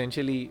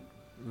essentially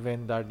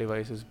when that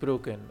device is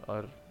broken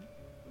or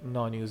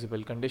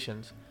non-usable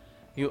conditions,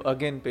 you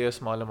again pay a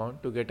small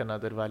amount to get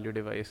another value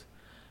device.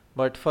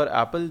 But for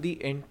Apple, the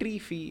entry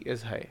fee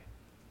is high,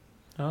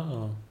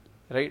 Oh,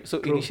 right? So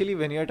true. initially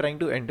when you're trying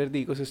to enter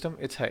the ecosystem,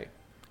 it's high,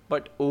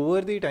 but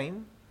over the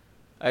time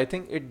I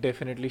think it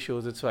definitely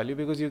shows its value,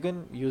 because you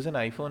can use an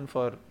iPhone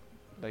for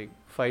like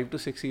 5 to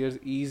 6 years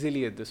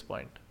easily at this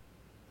point.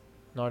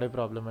 Not a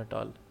problem at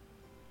all.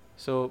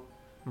 So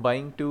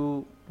buying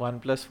two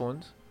OnePlus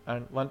phones,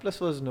 and OnePlus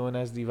was known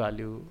as the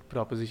value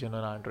proposition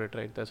on Android,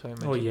 right? That's why I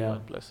mentioned yeah.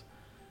 OnePlus.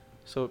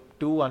 So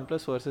two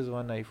OnePlus versus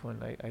one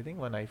iPhone. I think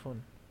one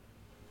iPhone.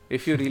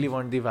 If you really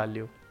want the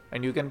value,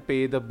 and you can pay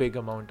the big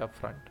amount up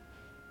front.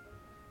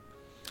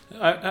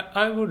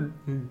 I would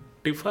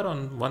differ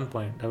on one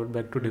point. I would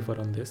beg to differ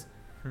on this.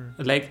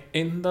 Like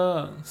in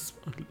the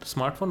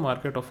smartphone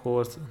market, of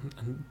course,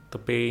 the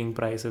paying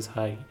price is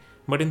high,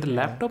 but in the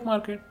Yeah. laptop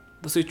market,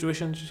 the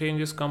situation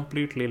changes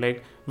completely.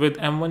 Like with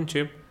M1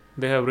 chip,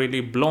 they have really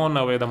blown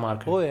away the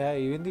market. Oh yeah,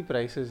 even the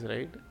prices,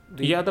 right?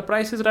 Yeah, the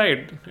price is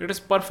right. It is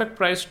perfect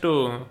price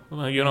to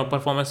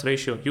performance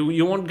ratio.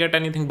 You won't get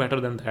anything better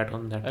than that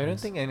on that I don't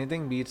price. think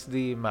anything beats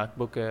the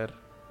MacBook Air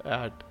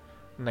at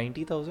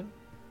 90,000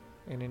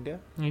 in India.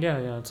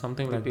 Yeah, it's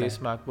something The like base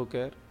that. MacBook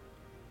Air.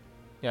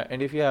 Yeah,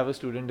 and if you have a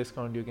student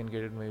discount, you can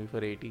get it maybe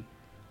for 80.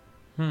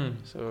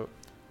 So,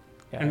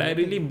 yeah, And I don't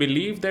really think-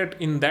 believe that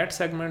in that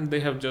segment they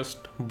have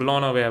just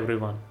blown away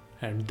everyone,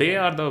 and they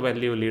are the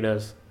value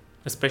leaders,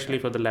 especially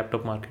for the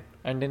laptop market.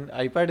 And in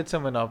iPad, it's a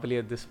monopoly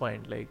at this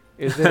point. Like,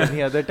 is there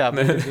any other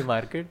tablet in the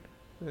market?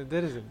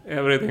 There isn't.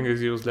 Everything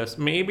is useless.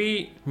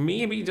 Maybe,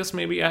 just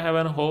maybe, I have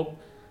a hope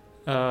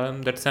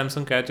that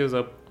Samsung catches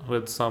up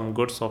with some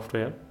good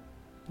software,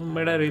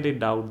 but I really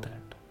doubt that.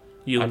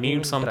 You Aren't need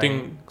even something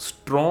trying.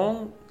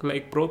 strong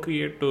like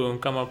Procreate to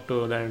come up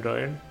to the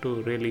Android to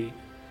really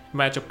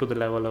match up to the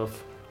level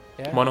of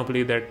Yeah.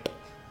 monopoly that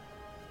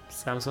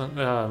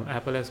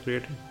Apple has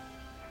created.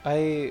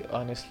 I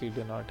honestly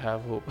do not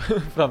have hope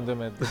from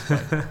them at this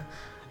point.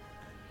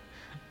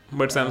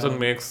 But Samsung Um,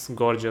 makes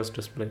gorgeous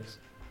displays.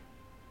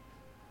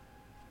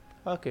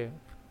 Okay,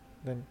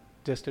 then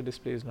just a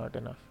display is not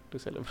enough to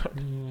celebrate.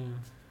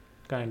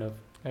 Kind of.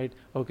 Right?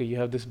 Okay, you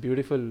have this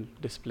beautiful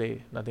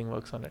display, nothing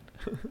works on it.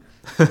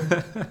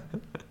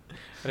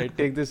 Right,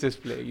 take this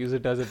display, use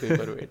it as a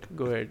paperweight.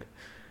 Go ahead.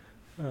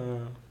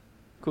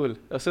 Cool.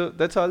 So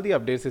that's all the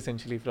updates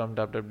essentially from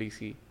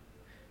WWDC.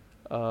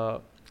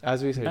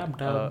 As we said,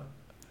 Dab.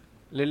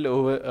 little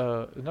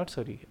over,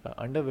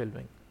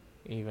 underwhelming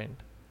event.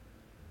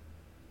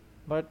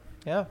 But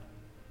yeah,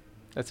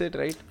 that's it,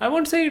 right? I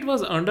won't say it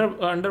was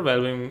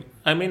underwhelming.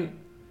 I mean,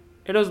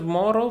 it was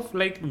more of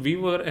like we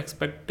were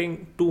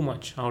expecting too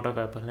much out of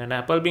Apple, and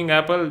Apple being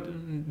Apple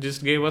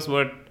just gave us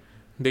what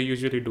they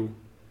usually do.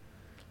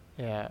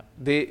 Yeah,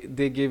 they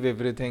gave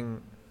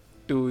everything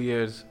 2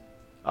 years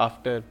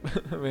after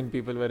when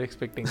people were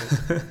expecting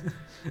it.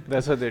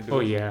 That's what they do. Oh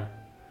yeah.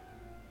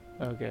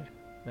 Okay,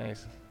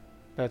 nice.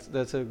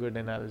 That's a good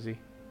analogy.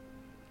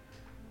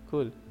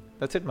 Cool.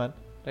 That's it, man.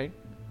 Right?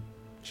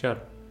 Sure.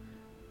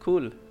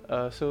 Cool.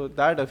 So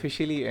that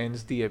officially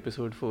ends the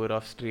episode 4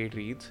 of Straight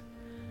Reads.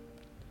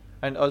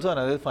 And also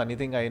another funny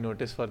thing I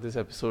noticed for this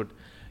episode,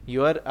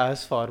 you are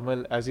as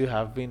formal as you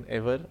have been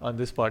ever on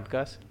this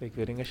podcast, like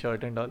wearing a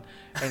shirt and all.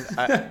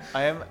 And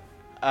I am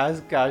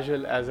as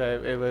casual as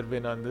I've ever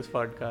been on this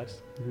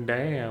podcast.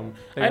 Damn.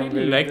 Like I I'm really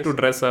wearing like to this-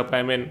 dress up.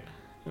 I mean,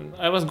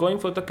 I was going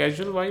for the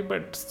casual vibe,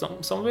 but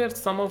somewhere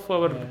some of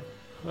our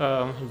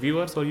Yeah.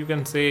 viewers, or you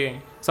can say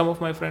some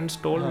of my friends,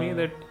 told me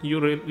that you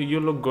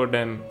look good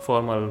in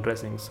formal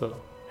dressing. So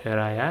here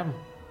I am.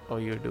 Oh,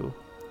 you do.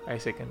 I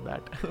second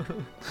that.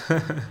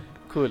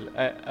 Cool.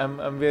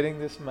 I'm wearing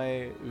this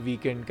my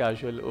weekend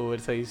casual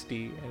oversized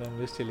tee, and I'm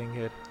just chilling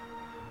here.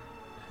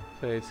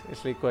 So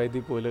it's like quite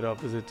the polar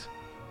opposites.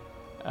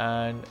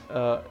 And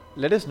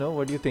let us know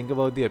what you think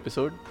about the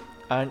episode,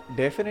 and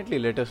definitely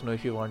let us know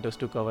if you want us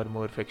to cover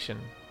more fiction.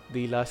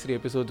 The last 3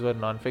 episodes were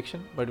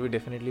non-fiction, but we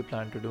definitely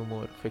plan to do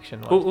more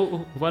fiction ones.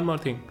 Oh, one more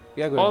thing.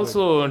 Yeah, go ahead,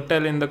 Also,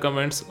 tell in the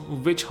comments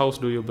which house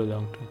do you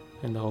belong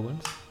to in the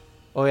Hogans.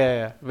 Oh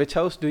yeah. Which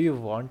house do you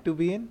want to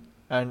be in,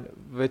 and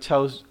which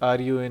house are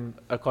you in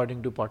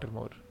according to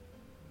Pottermore?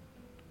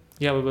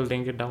 Yeah, we will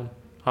link it down.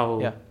 How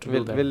Yeah, to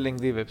we'll do that. we'll link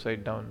the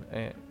website down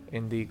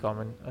in the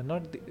comment,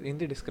 in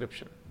the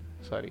description.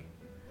 Sorry.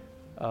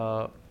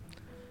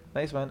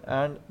 Nice one.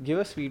 And give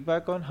us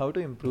feedback on how to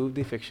improve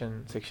the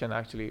fiction section.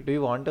 Actually, do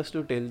you want us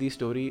to tell the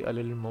story a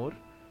little more,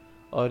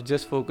 or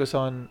just focus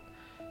on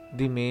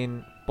the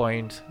main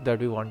points that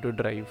we want to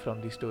drive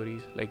from the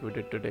stories, like we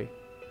did today?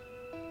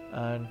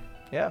 And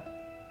yeah,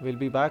 we'll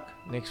be back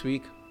next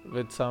week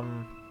with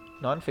some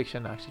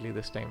non-fiction actually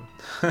this time.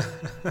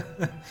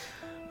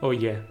 Oh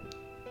yeah.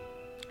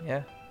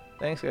 Yeah,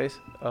 thanks guys.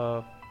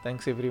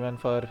 Thanks everyone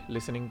for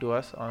listening to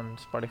us on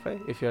Spotify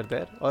if you're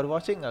there, or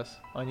watching us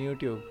on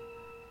YouTube.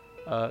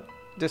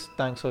 Just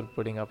thanks for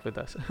putting up with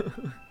us.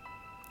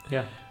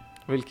 Yeah.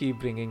 We'll keep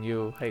bringing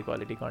you high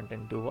quality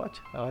content to watch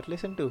or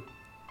listen to.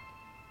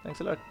 Thanks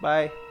a lot.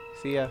 Bye.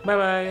 See ya. Bye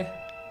bye.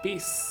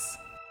 Peace.